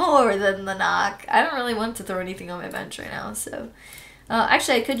 That's more than the knock. I don't really want to throw anything on my bench right now, so.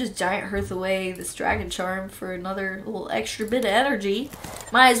 Actually, I could just Giant Hearth away this Dragon Charm for another little extra bit of energy.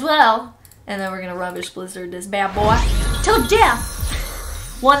 Might as well. And then we're going to Rubbish Blizzard this bad boy till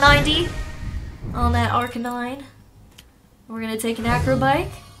death. 190 on that Arcanine. We're going to take an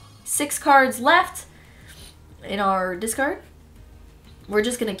Acrobike. 6 cards left in our discard. We're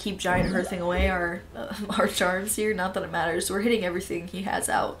just going to keep Giant Hearthing away our charms here. Not that it matters. We're hitting everything he has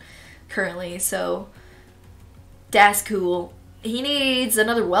out currently, so that's cool. He needs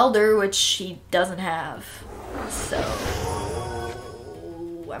another welder, which he doesn't have. So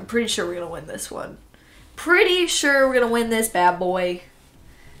I'm pretty sure we're going to win this one. Pretty sure we're going to win this bad boy.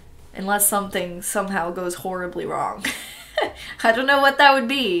 Unless something somehow goes horribly wrong. I don't know what that would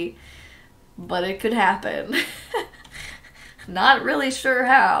be, but it could happen. Not really sure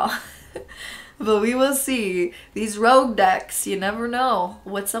how. But we will see. These rogue decks, you never know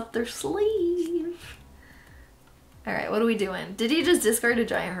what's up their sleeve. Alright, what are we doing? Did he just discard a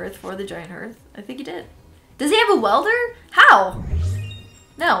Giant Hearth for the Giant Hearth? I think he did. Does he have a welder? How?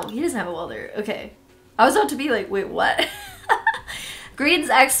 No, he doesn't have a welder. Okay. I was about to be like, wait, what?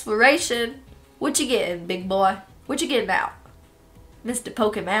 Green's Exploration. What you getting, big boy? What you getting out? Mr.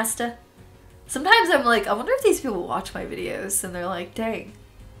 Pokemaster? Sometimes I'm like, I wonder if these people watch my videos and they're like, dang,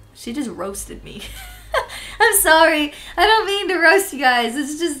 she just roasted me. I'm sorry. I don't mean to roast you guys.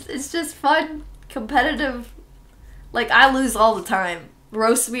 It's just fun, competitive. Like, I lose all the time.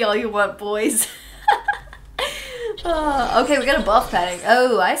 Roast me all you want, boys. Okay, we got a buff padding.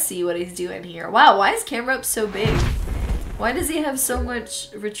 Oh, I see what he's doing here. Wow, why is Camrupt so big? Why does he have so much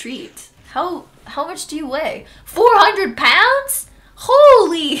retreat? How much do you weigh? 400 pounds?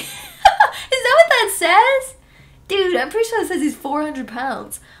 Holy! Is that what that says? Dude, I'm pretty sure it says he's 400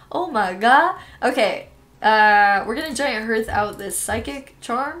 pounds. Oh my god. Okay, we're gonna Giant Hearth out this Psychic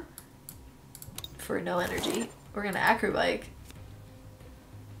Charm for no energy. We're gonna Acrobike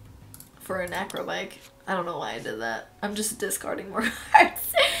for an Acrobike. I don't know why I did that. I'm just discarding more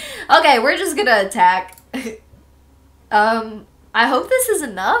cards. Okay, we're just gonna attack. I hope this is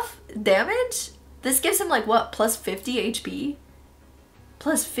enough damage. This gives him like what, plus 50 HP?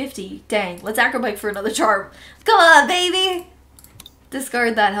 Plus 50. Dang, let's Acrobike for another charm. Come on, baby!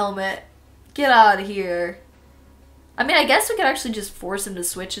 Discard that helmet. Get out of here. I mean, I guess we could actually just force him to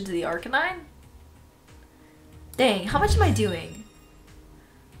switch into the Arcanine. Dang, how much am I doing?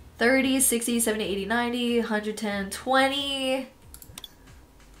 30, 60, 70, 80, 90, 110, 20...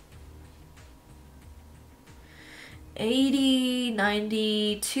 80,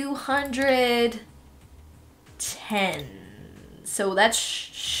 90, 200, 10. So that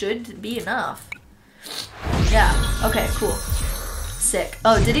should be enough. Yeah, okay, cool. Sick.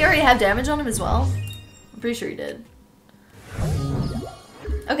 Oh, did he already have damage on him as well? I'm pretty sure he did.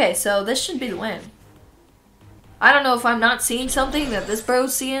 Okay, so this should be the win. I don't know if I'm not seeing something that this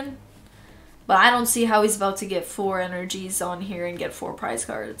bro's seeing, but I don't see how he's about to get 4 energies on here and get 4 prize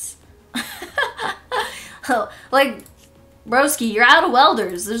cards. Like, broski, you're out of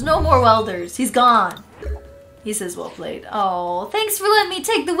welders. There's no more welders. He's gone. He says, well played. Oh, thanks for letting me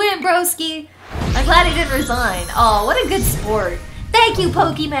take the win, broski. I'm glad he didn't resign. Oh, what a good sport. Thank you,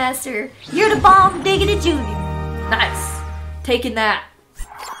 Pokemaster. You're the bomb, diggity junior. Nice. Taking that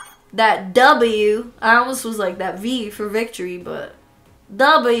W. I almost was like that V for victory, but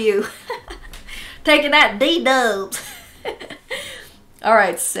W. Taking that D-dub.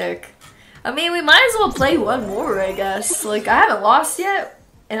 Alright, sick. I mean, we might as well play one more, I guess. Like, I haven't lost yet,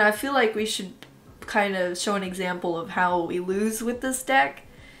 and I feel like we should kind of show an example of how we lose with this deck.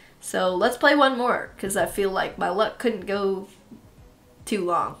 So let's play one more, because I feel like my luck couldn't go too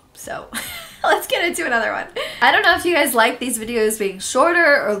long. So let's get into another one. I don't know if you guys like these videos being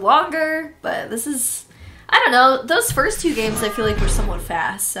shorter or longer, but this is, I don't know, those first 2 games I feel like were somewhat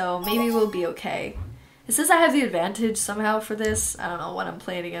fast, so maybe we'll be okay. It says I have the advantage somehow for this. I don't know what I'm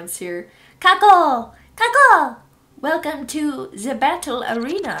playing against here. Kako! Kako! Welcome to the battle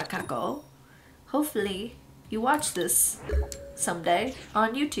arena, Kako. Hopefully you watch this someday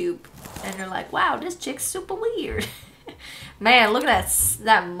on YouTube and you're like, wow, this chick's super weird. Man, look at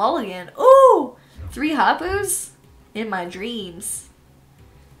that mulligan. Ooh! 3 Hapus? In my dreams.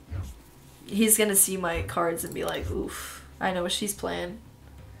 He's gonna see my cards and be like, oof, I know what she's playing.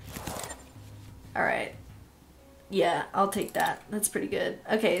 Alright. Yeah, I'll take that. That's pretty good.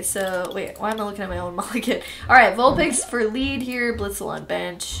 Okay, so, wait, why am I looking at my own mulligan? Alright, Vulpix for lead here, Blitzel on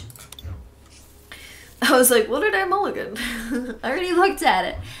bench. I was like, what did I mulligan? I already looked at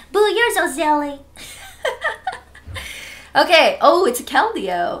it. Boo, you're so silly. Okay, oh, it's a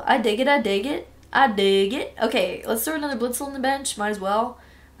Keldeo. I dig it, I dig it. I dig it. Okay, let's throw another Blitzel on the bench, might as well.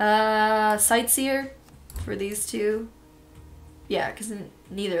 Sightseer for these 2. Yeah, because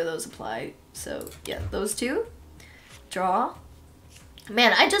neither of those apply. So, yeah, those 2. Draw.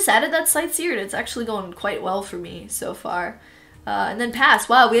 Man, I just added that Sightseer and it's actually going quite well for me so far. And then pass.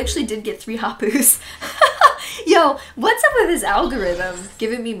 Wow, we actually did get 3 Hapus. Yo, what's up with this algorithm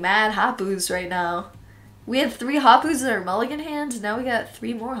giving me mad Hapus right now? We had 3 Hapus in our mulligan hand, now we got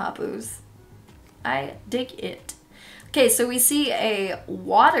 3 more Hapus. I dig it. Okay, so we see a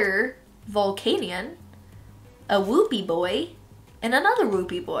Water Volcanion, a 𝗵𝗶𝗿𝗲, and another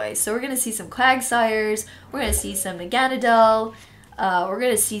𝗵𝗶𝗿𝗲. So we're going to see some Quagsires, we're going to see some Naganadel, we're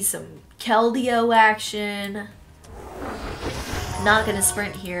going to see some Keldeo action. Not going to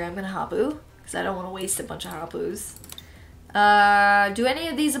sprint here, I'm going to Hapu, because I don't want to waste a bunch of Hapus. Do any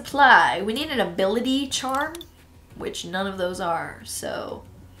of these apply? We need an ability charm, which none of those are, so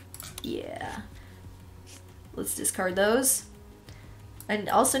yeah. Let's discard those. And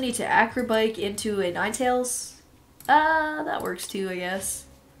also need to Acrobike into a Ninetales. That works too, I guess.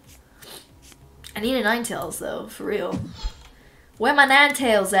 I need a Ninetales though, for real. Where my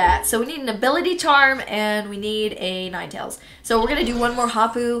Ninetales at? So we need an ability charm and we need a Ninetales. So we're gonna do one more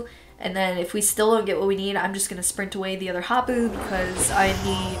Hapu, and then if we still don't get what we need, I'm just gonna sprint away the other Hapu because I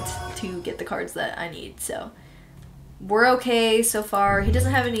need to get the cards that I need. So we're okay so far. He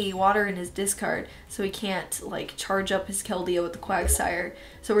doesn't have any water in his discard, so he can't like charge up his Keldeo with the Quagsire.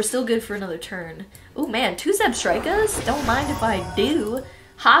 So we're still good for another turn. Oh man, 2 Zebstrikers? Don't mind if I do.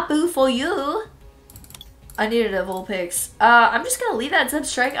 Hapu for you. I needed a Vulpix. I'm just gonna leave that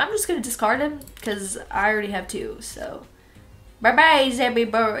Zebstrike. I'm just gonna discard him because I already have 2. So bye bye,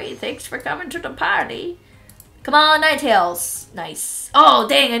 𝗙𝗵𝗿𝗲. Thanks for coming to the party. Come on, Ninetales. Nice. Oh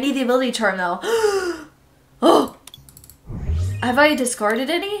dang, I need the ability charm though. Oh. Have I discarded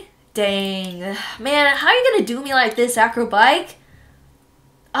any? Dang. Man, how are you gonna do me like this, Acrobike?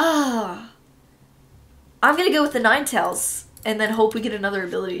 Ah. I'm gonna go with the Ninetales and then hope we get another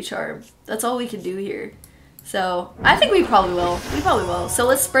ability charm. That's all we can do here. So, I think we probably will. We probably will. So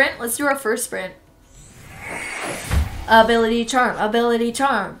let's sprint. Let's do our first sprint. Ability charm. Ability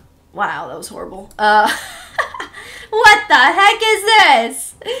charm. Wow, that was horrible. What the heck is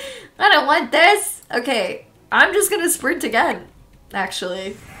this? I don't want this. Okay, I'm just gonna sprint again.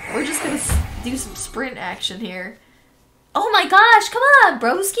 Actually, we're just gonna do some sprint action here. Oh my gosh, come on,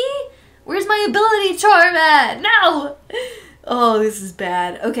 broski! Where's my ability charm at? No! Oh, this is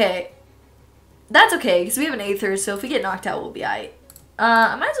bad. Okay, that's okay, because we have an Aether, so if we get knocked out, we'll be aight.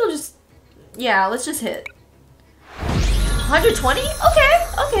 I might as well just, yeah, let's just hit. 120? Okay,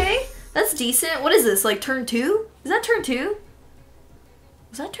 okay. That's decent. What is this, like turn 2? Is that turn 2?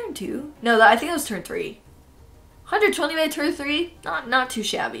 Was that turn 2? No, I think it was turn 3. 120 by turn 3? Not too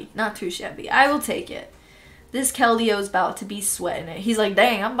shabby. Not too shabby. I will take it. This Keldeo's about to be sweating it. He's like,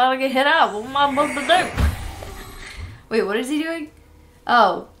 dang, I'm about to get hit out. What am I about to do? Wait, what is he doing?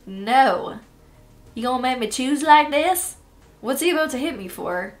 Oh, no. You gonna make me choose like this? What's he about to hit me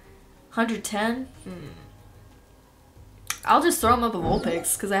for? 110? I'll just throw him up a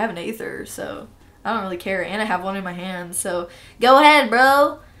Vulpix because I have an Aether, so I don't really care. And I have one in my hand, so go ahead,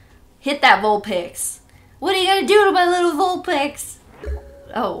 bro. Hit that Vulpix. What are you gonna do to my little Vulpix?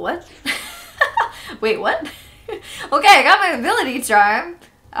 Oh, what? Wait, what? Okay, I got my ability charm.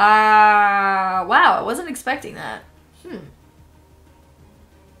 Wow, I wasn't expecting that.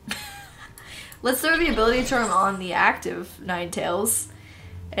 Let's throw the ability charm on the active Ninetales.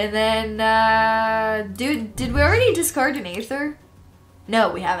 And then, did we already discard an Aether?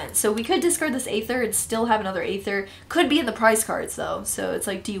 No, we haven't. So we could discard this Aether and still have another Aether. Could be in the prize cards, though. So it's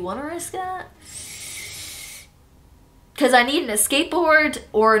like, do you want to risk that? Because I need an escape board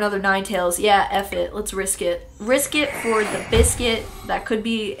or another Ninetales. Yeah, F it. Let's risk it. Risk it for the biscuit. That could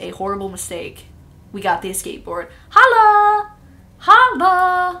be a horrible mistake. We got the escape board. Holla!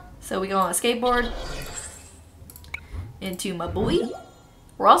 Holla! So we go on a skateboard. Into my boy.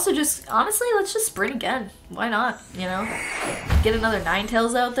 We're also just, honestly, let's just sprint again. Why not, you know? Get another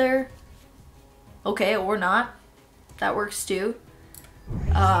Ninetales out there. Okay, or not. That works too.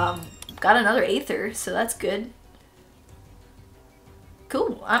 Got another Aether, so that's good.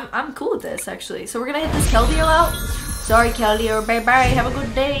 Cool. I'm cool with this, actually. So we're gonna hit this Keldeo out. Sorry, Keldeo. Bye-bye. Have a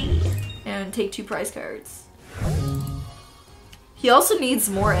good day. And take 2 prize cards. He also needs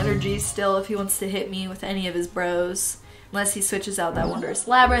more energy still if he wants to hit me with any of his bros. Unless he switches out that Wondrous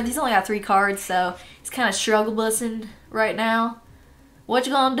Labyrinth. He's only got 3 cards, so he's kind of struggle-bussing right now. What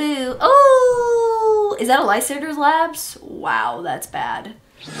you gonna do? Oh! Is that a Lysander's Labs? Wow, that's bad.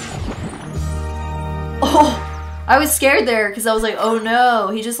 Oh! I was scared there because I was like, oh no,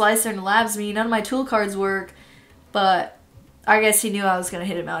 he just Lysander Labs me. None of my tool cards work. But I guess he knew I was going to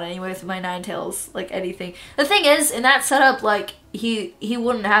hit him out anyway with my Ninetales, like anything. The thing is, in that setup, like, he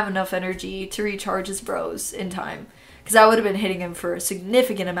wouldn't have enough energy to recharge his bros in time. Because I would have been hitting him for a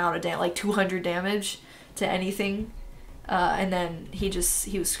significant amount of damage, like 200 damage to anything. And then he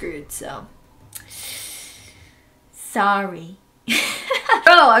was screwed, so. Sorry.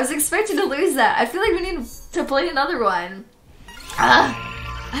 Bro, I was expecting to lose that. I feel like we need to play another one.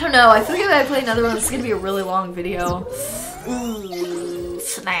 I don't know. I feel like if I play another one, it's going to be a really long video. Ooh,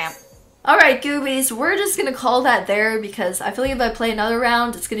 snap. Alright, goobies, we're just going to call that there because I feel like if I play another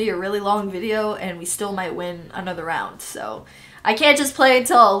round, it's going to be a really long video and we still might win another round. So I can't just play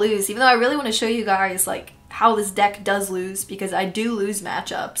until I'll lose, even though I really want to show you guys like how this deck does lose because I do lose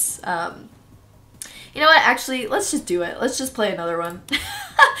matchups. You know what? Actually, let's just do it. Let's just play another one.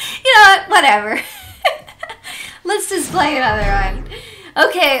 You know what? Whatever. Let's just play another one.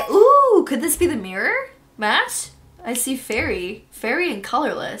 Okay. Ooh, could this be the mirror match? I see Fairy. Fairy and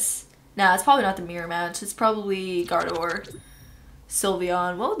Colorless. Nah, it's probably not the mirror match. It's probably Gardevoir.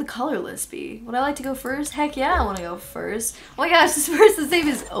 Sylveon. What would the Colorless be? Would I like to go first? Heck yeah, I want to go first. Oh my gosh, this person's name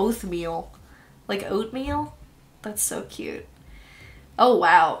is Oathmeal. Like oatmeal? That's so cute. Oh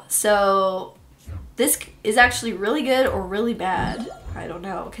wow. So this is actually really good or really bad. I don't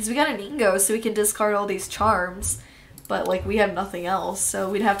know. Because we got an Ingo, so we can discard all these charms. but like we have nothing else, so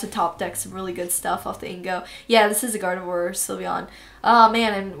we'd have to top deck some really good stuff off the Ingo. Yeah, this is a Gardevoir Sylveon. Oh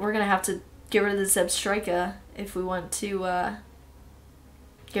man, and we're gonna have to get rid of the 𝗙𝗏𝗏 if we want to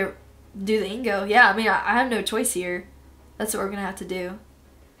do the Ingo. Yeah, I mean I have no choice here. That's what we're gonna have to do.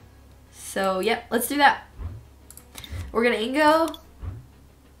 So yeah, let's do that. We're gonna Ingo.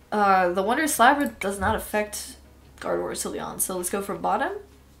 The Wonder Slabber does not affect Gardevoir Sylveon, so let's go for bottom.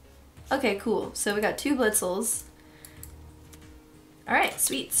 Okay, cool. So we got 2 Blitzels. Alright,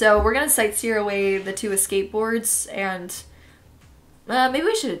 sweet. So we're gonna Sightseer away the 2 escape boards, and maybe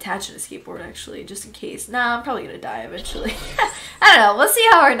we should attach an escape board actually, just in case. Nah, I'm probably gonna die eventually. I don't know. We'll see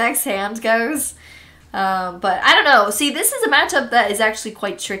how our next hand goes. But I don't know. See, this is a matchup that is actually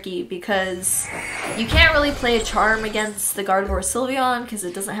quite tricky because you can't really play a Charm against the Gardevoir Sylveon because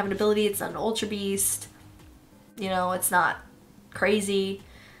it doesn't have an ability. It's not an Ultra Beast. You know, it's not crazy.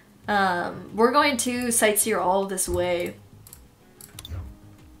 We're going to Sightseer all of this away.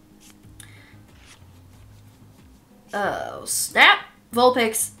 Oh, snap!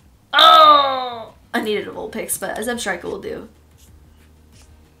 Vulpix. Oh! I needed a Vulpix, but a 𝗙𝗏𝗏 will do.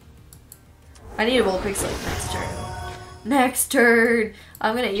 I need a Vulpix like next turn. Next turn!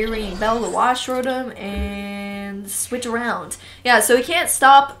 I'm gonna Earring Bell the Wash Rotom and switch around. Yeah, so we can't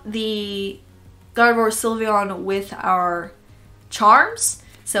stop the Gardevoir Sylveon with our Charms.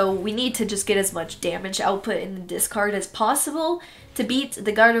 So we need to just get as much damage output in the discard as possible to beat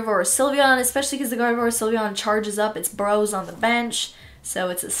the Gardevoir Sylveon, especially because the Gardevoir Sylveon charges up its bros on the bench. So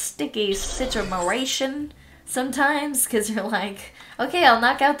it's a sticky situation sometimes because you're like, okay, I'll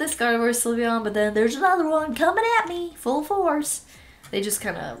knock out this Gardevoir Sylveon, but then there's another one coming at me full force. They just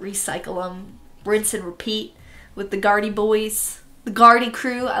kind of recycle them, rinse and repeat with the Guardy boys, the Guardy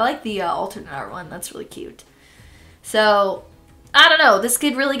crew. I like the alternate art one. That's really cute. So I don't know. This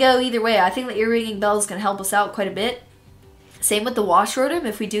could really go either way. I think the Earringing Bell is going to help us out quite a bit. Same with the Wash Rotom.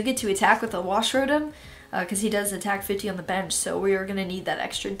 If we do get to attack with the Wash Rotom, because he does attack 50 on the bench, so we are going to need that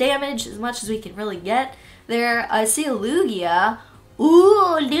extra damage as much as we can really get there. I see a Lugia.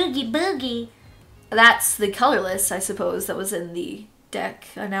 Ooh, Loogie Boogie. That's the colorless, I suppose, that was in the deck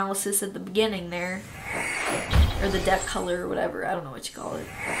analysis at the beginning there. Or the deck color or whatever. I don't know what you call it.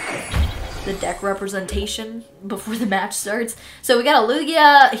 The deck representation before the match starts. So we got a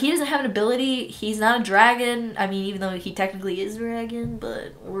Lugia. He doesn't have an ability. He's not a dragon. I mean, even though he technically is a dragon,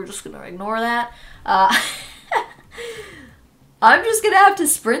 but we're just going to ignore that. I'm just going to have to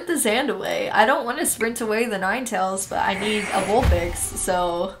sprint this hand away. I don't want to sprint away the Ninetales, but I need a Vulpix,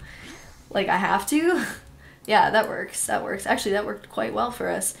 so like I have to. Yeah, that works. That works. Actually, that worked quite well for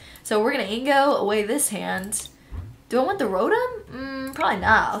us. So we're going to Ingo away this hand. Do I want the Rotom? Probably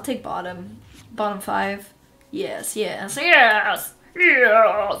not. I'll take bottom. Bottom 5. Yes, yes, yes,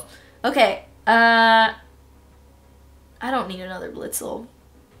 yes. Okay. I don't need another Blitzel.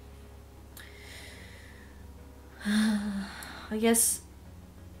 I guess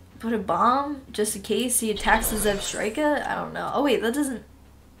put a bomb just in case he attacks the 𝗙𝗏𝗏𝗏. I don't know. Oh wait, that doesn't.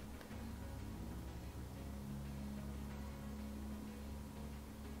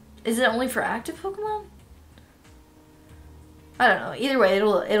 Is it only for active Pokemon? I don't know. Either way,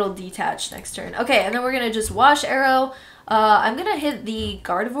 it'll detach next turn. Okay, and then we're gonna just Wash Arrow. I'm gonna hit the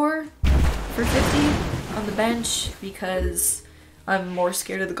Gardevoir for 50 on the bench because I'm more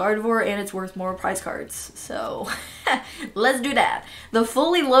scared of the Gardevoir and it's worth more prize cards. So let's do that. The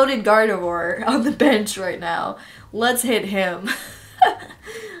fully loaded Gardevoir on the bench right now. Let's hit him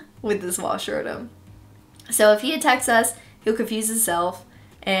with this Wash Rotom. So if he attacks us, he'll confuse himself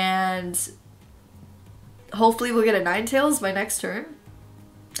and hopefully we'll get a Ninetales by next turn.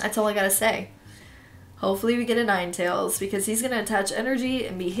 That's all I gotta say. Hopefully we get a Ninetales because he's gonna attach energy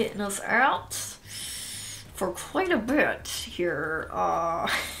and be hitting us out for quite a bit here.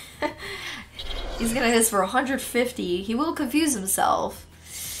 He's gonna hit us for 150. He will confuse himself.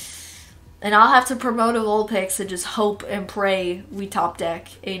 And I'll have to promote a Vulpix and just hope and pray we top deck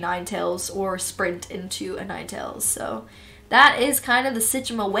a Ninetales or sprint into a Ninetales. So that is kind of the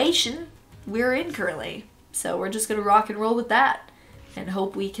situation we're in currently. So we're just gonna rock and roll with that and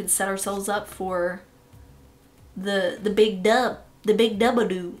hope we can set ourselves up for the big dub, the big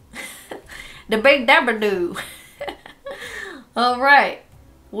dubadoo, the big dubadoo. All right,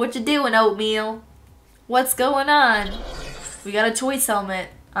 what you doing, Oatmeal? What's going on? We got a choice helmet.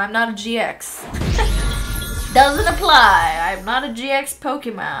 I'm not a GX. Doesn't apply. I'm not a GX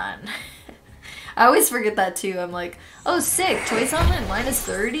Pokemon. I always forget that too. I'm like, oh, sick. Choice helmet minus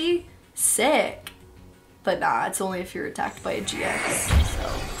 30. Sick. But nah, it's only if you're attacked by a GX,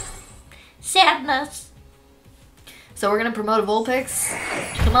 so. Sadness. So we're gonna promote a Vulpix.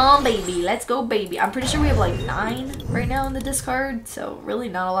 Come on, baby. Let's go, baby. I'm pretty sure we have like 9 right now in the discard. So really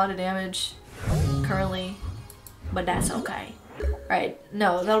not a lot of damage currently. But that's okay. Alright,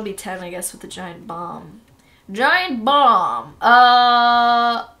 no, that'll be 10, I guess, with the Giant Bomb. Giant Bomb!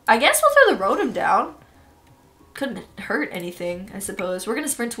 I guess we'll throw the Rotom down. Couldn't hurt anything, I suppose. We're gonna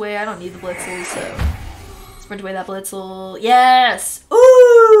Sprint away. I don't need the Blitzel, so... Sprint away that Blitzel. Yes!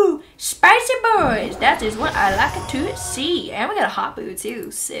 Ooh! Spicy boys! That is what I like to see. And we got a Hopoo, too.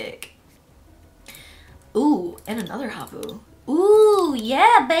 Sick. Ooh, and another Hopoo. Ooh,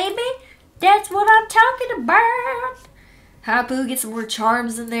 yeah, baby! That's what I'm talking about! Hopoo, get some more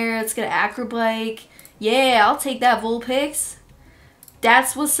charms in there. Let's get an 𝗙𝗵𝗿𝗍. Yeah, I'll take that Vulpix.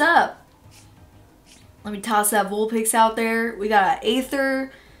 That's what's up. Let me toss that Vulpix out there. We got an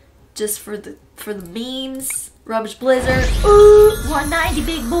Aether just for the memes. Rubbish Blizzard. Ooh, 190,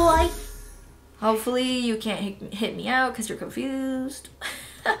 big boy. Hopefully you can't hit me out because you're confused.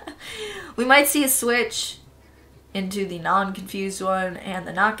 We might see a switch into the non-confused one and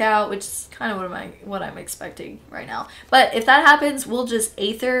the knockout, which is kind of what I'm expecting right now. But if that happens, we'll just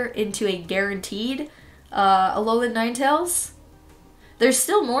Aether into a guaranteed Alolan Ninetales. There's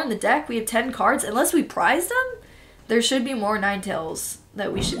still more in the deck. We have 10 cards. Unless we prize them, there should be more Ninetales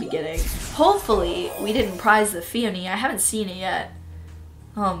that we should be getting. Hopefully, we didn't prize the 𝗵𝗲𝗍. I haven't seen it yet.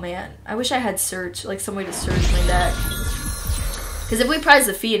 Oh man, I wish I had search, like some way to search my deck. Because if we prize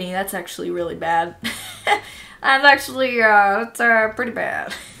the 𝗵𝗲𝗍, that's actually really bad. That's actually, pretty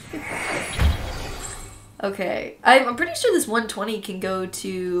bad. Okay, I'm pretty sure this 120 can go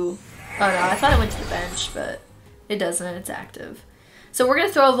to... Oh no, I thought it went to the bench, but it doesn't, it's active. So we're going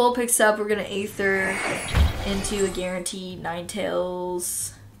to throw a Vulpix up, we're going to Aether into a guaranteed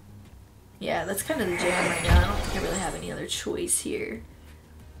Ninetales. Yeah, that's kind of the jam right now. I don't think I really have any other choice here.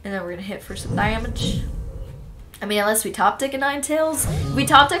 And then we're going to hit for some damage. I mean, unless we top deck a Ninetales. If we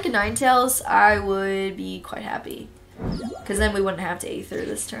top deck a Ninetales, I would be quite happy. Because then we wouldn't have to Aether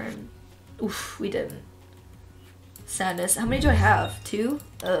this turn. Oof, we didn't. Sadness. How many do I have? 2?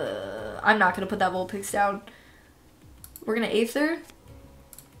 I'm not going to put that Vulpix down. We're going to Aether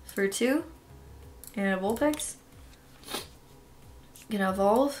for 2. And a Vulpix. Gonna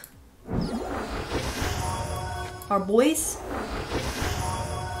evolve our boys.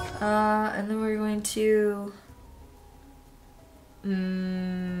 And then we're going to...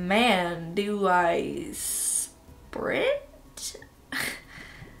 Man, do I sprint?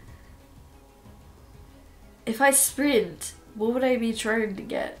 If I sprint, what would I be trying to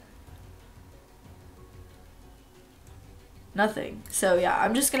get? Nothing. So yeah,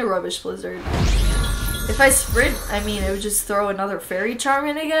 I'm just gonna Rubbish Blizzard. If I sprint, I mean, it would just throw another Fairy Charm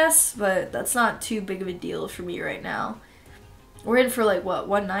in, I guess, but that's not too big of a deal for me right now. We're in for like, what,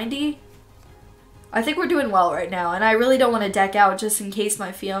 190? I think we're doing well right now, and I really don't want to deck out just in case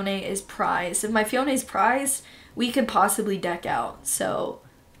my 𝗵𝗲𝗍 is prized. If my 𝗵𝗲𝗍 is prized, we could possibly deck out. So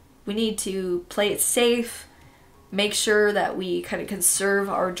we need to play it safe, make sure that we kind of conserve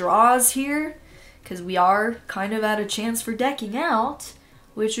our draws here, because we are kind of at a chance for decking out,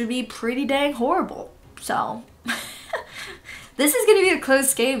 which would be pretty dang horrible. So this is going to be a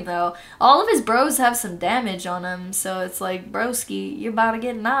close game, though. All of his bros have some damage on him, so it's like, broski, you're about to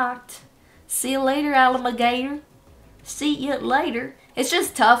get knocked. See you later, 𝗷𝗵𝗿𝗍. See you later. It's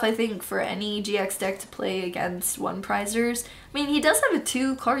just tough, I think, for any GX deck to play against one prizers. I mean, he does have a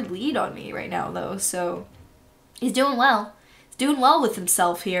 2-card lead on me right now, though, so he's doing well. He's doing well with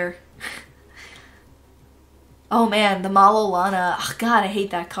himself here. Oh man, the Malolana. Oh god, I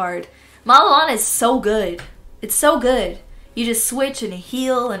hate that card. Malolana is so good. It's so good. You just switch and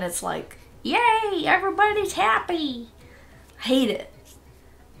heal, and it's like, yay, everybody's happy. I hate it.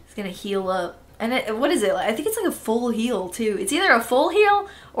 It's gonna heal up. And what is it? I think it's like a full heal, too. It's either a full heal,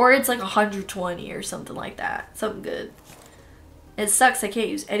 or it's like 120 or something like that. Something good. It sucks I can't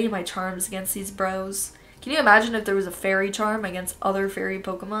use any of my charms against these bros. Can you imagine if there was a fairy charm against other fairy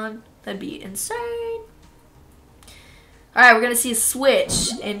Pokemon? That'd be insane. Alright, we're gonna see a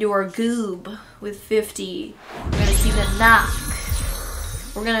switch into our Goob with 50. We're gonna see the knock.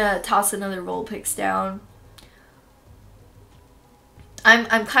 We're gonna toss another Vulpix down.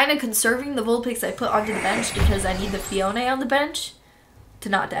 I'm kind of conserving the Vulpix I put onto the bench because I need the 𝗵𝗲𝗍 on the bench to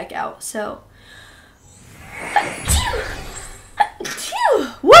not deck out. So,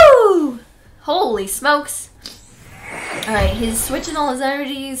 woo! Holy smokes! All right, he's switching all his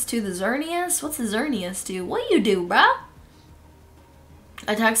energies to the Xerneas. What's the Xerneas do? What you do, bruh?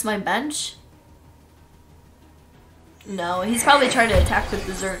 Attacks my bench? No, he's probably trying to attack with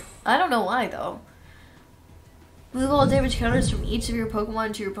the Xerneas. I don't know why though. Move all damage counters from each of your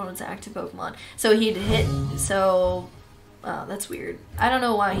Pokemon to your opponent's active Pokemon. So he'd hit, so... Oh, that's weird. I don't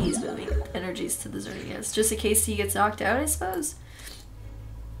know why he's moving energies to the Xerneas. Just in case he gets knocked out, I suppose?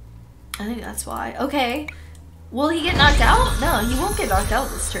 I think that's why. Okay. Will he get knocked out? No, he won't get knocked out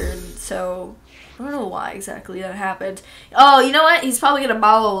this turn, so... I don't know why exactly that happened. Oh, you know what? He's probably gonna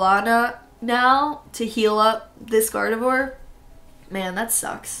𝗵𝗲𝗿𝗲 now to heal up this Gardevoir. Man, that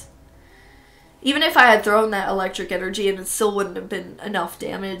sucks. Even if I had thrown that electric energy in, it still wouldn't have been enough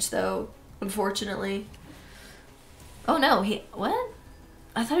damage, though, unfortunately. Oh no, what?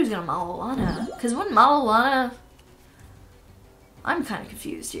 I thought he was gonna 𝗵𝗲𝗿𝗲. Because when 𝗵𝗲𝗿𝗲... I'm kind of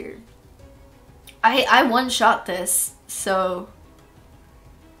confused here. I one-shot this, so...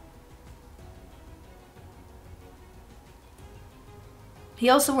 He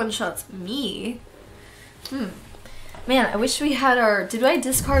also one-shots me. Man, I wish we had our... Did I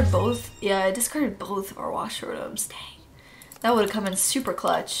discard both? Yeah, I discarded both of our Wash Rotoms. Dang. That would have come in super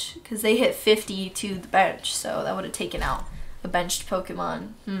clutch. Because they hit 50 to the bench. So that would have taken out a benched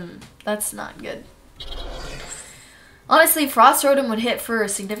Pokemon. That's not good. Honestly, Frost Rotom would hit for a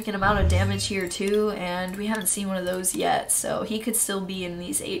significant amount of damage here too. And we haven't seen one of those yet. So he could still be in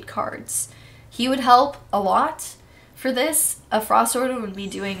these 8 cards. He would help a lot. For this, a Frost Rotom would be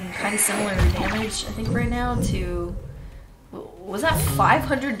doing kind of similar damage, I think, right now to... Was that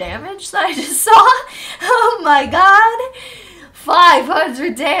 500 damage that I just saw? Oh my god!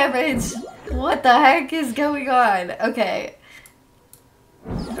 500 damage! What the heck is going on? Okay.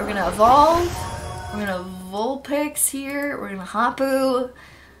 We're gonna evolve. We're gonna Vulpix here. We're gonna 𝗵𝗲𝗿𝗲.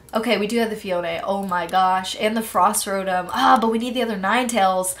 Okay, we do have the Fione. Oh my gosh. And the Frost Rotom. Ah, but we need the other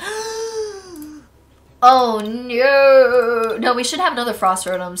Ninetales. Oh no! No, we should have another Frost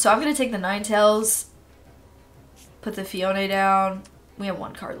Rotom. So I'm gonna take the Ninetales. Put the Fione down. We have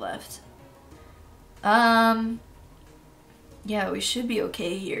 1 card left. Yeah, we should be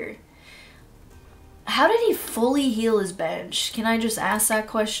okay here. How did he fully heal his bench? Can I just ask that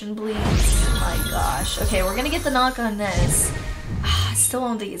question, please? Oh my gosh. Okay, we're gonna get the knock on this. I still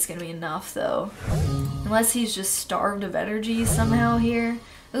don't think it's gonna be enough, though. Unless he's just starved of energy somehow here.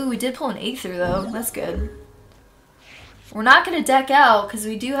 Ooh, we did pull an Aether, though. That's good. We're not going to deck out because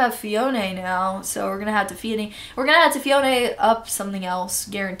we do have Fione now, so we're going to have to Fione. We're going to have to Fione up something else,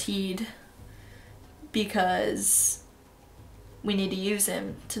 guaranteed, because we need to use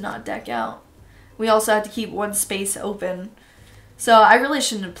him to not deck out. We also have to keep 1 space open, so I really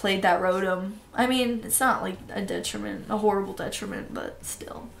shouldn't have played that Rotom. I mean, it's not like a detriment, a horrible detriment, but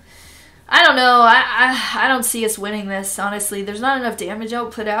still. I don't know. I don't see us winning this, honestly. There's not enough damage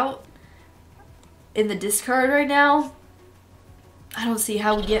output out in the discard right now. I don't see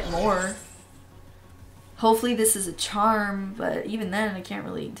how we get more. Hopefully this is a charm, but even then I can't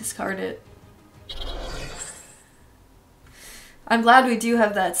really discard it. I'm glad we do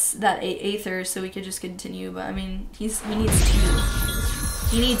have that Aether so we could just continue, but I mean, he needs 2.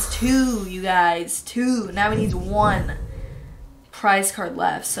 He needs 2, you guys. 2. Now he needs 1 prize card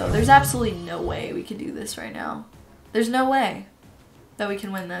left, so there's absolutely no way we can do this right now. There's no way that we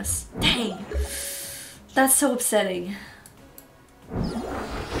can win this. Dang. That's so upsetting.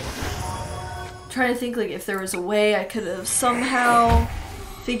 Trying to think like if there was a way I could have somehow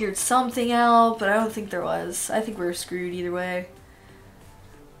figured something out, but I don't think there was. I think we were screwed either way.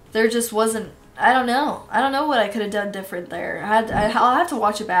 There just wasn't. I don't know. I don't know what I could have done different there. I'll have to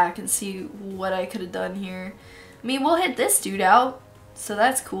watch it back and see what I could have done here. I mean, we'll hit this dude out, so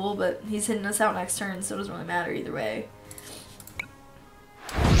that's cool, but he's hitting us out next turn, so it doesn't really matter either way.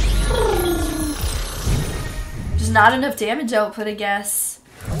 Just not enough damage output, I guess.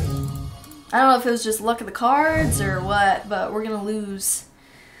 I don't know if it was just luck of the cards or what, but we're gonna lose.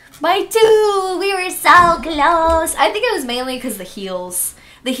 By 2! We were so close! I think it was mainly because the heals.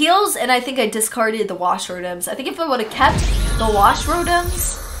 The heals, and I think I discarded the Wash Rotoms. I think if I would have kept the Wash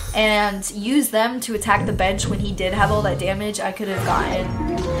Rotoms and used them to attack the bench when he did have all that damage, I could have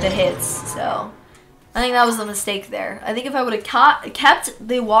gotten the hits, so... I think that was the mistake there. I think if I would have kept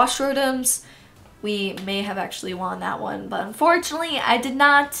the Wash Rotoms, we may have actually won that one, but unfortunately, I did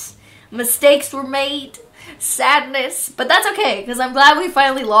not. Mistakes were made. Sadness. But that's okay, because I'm glad we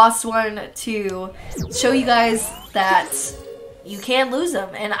finally lost one to show you guys that you can lose them.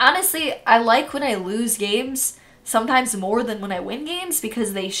 And honestly, I like when I lose games sometimes more than when I win games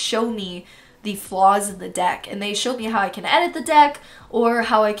because they show me the flaws in the deck and they show me how I can edit the deck or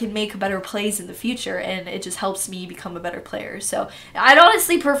how I can make better plays in the future, and it just helps me become a better player. So I'd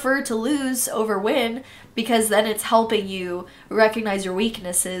honestly prefer to lose over win because then it's helping you recognize your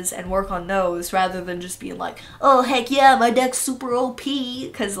weaknesses and work on those rather than just being like, oh heck yeah, my deck's super OP,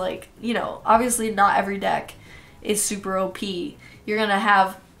 because like, you know, obviously not every deck is super OP. You're gonna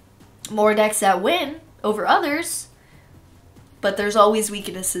have more decks that win over others, but there's always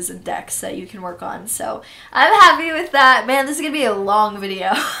weaknesses in decks that you can work on. So I'm happy with that. Man, this is gonna be a long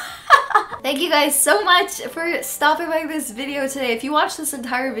video. Thank you guys so much for stopping by this video today. If you watched this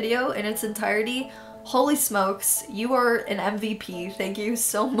entire video in its entirety, holy smokes, you are an MVP. Thank you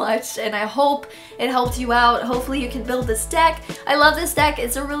so much, and I hope it helped you out. Hopefully you can build this deck. I love this deck.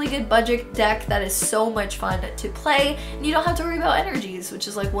 It's a really good budget deck that is so much fun to play, and you don't have to worry about energies, which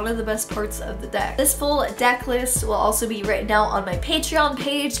is like one of the best parts of the deck. This full deck list will also be written out on my Patreon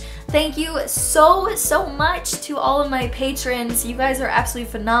page. Thank you so much to all of my patrons. You guys are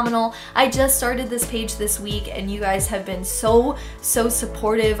absolutely phenomenal. I just started this page this week, and you guys have been so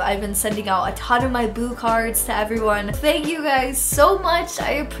supportive. I've been sending out a ton of my boo cards to everyone. Thank you guys so much.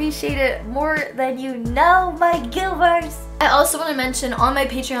 I appreciate it more than you know, my givers. I also want to mention on my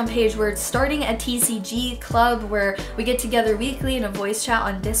Patreon page, we're starting a TCG club where we get together weekly in a voice chat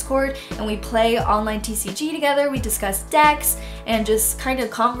on Discord and we play online TCG together. We discuss decks and just kind of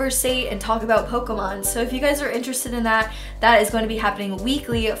conversate and talk about Pokemon. So if you guys are interested in that, that is going to be happening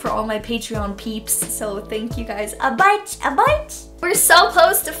weekly for all my Patreon peeps. So thank you guys a bunch. We're so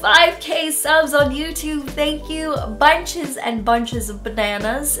close to 5K subs on YouTube. Thank you bunches and bunches of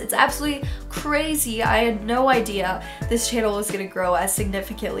bananas. It's absolutely crazy. I had no idea this channel was gonna grow as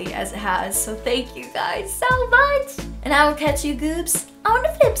significantly as it has. So thank you guys so much. And I will catch you goobs on the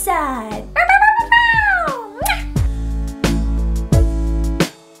flip side.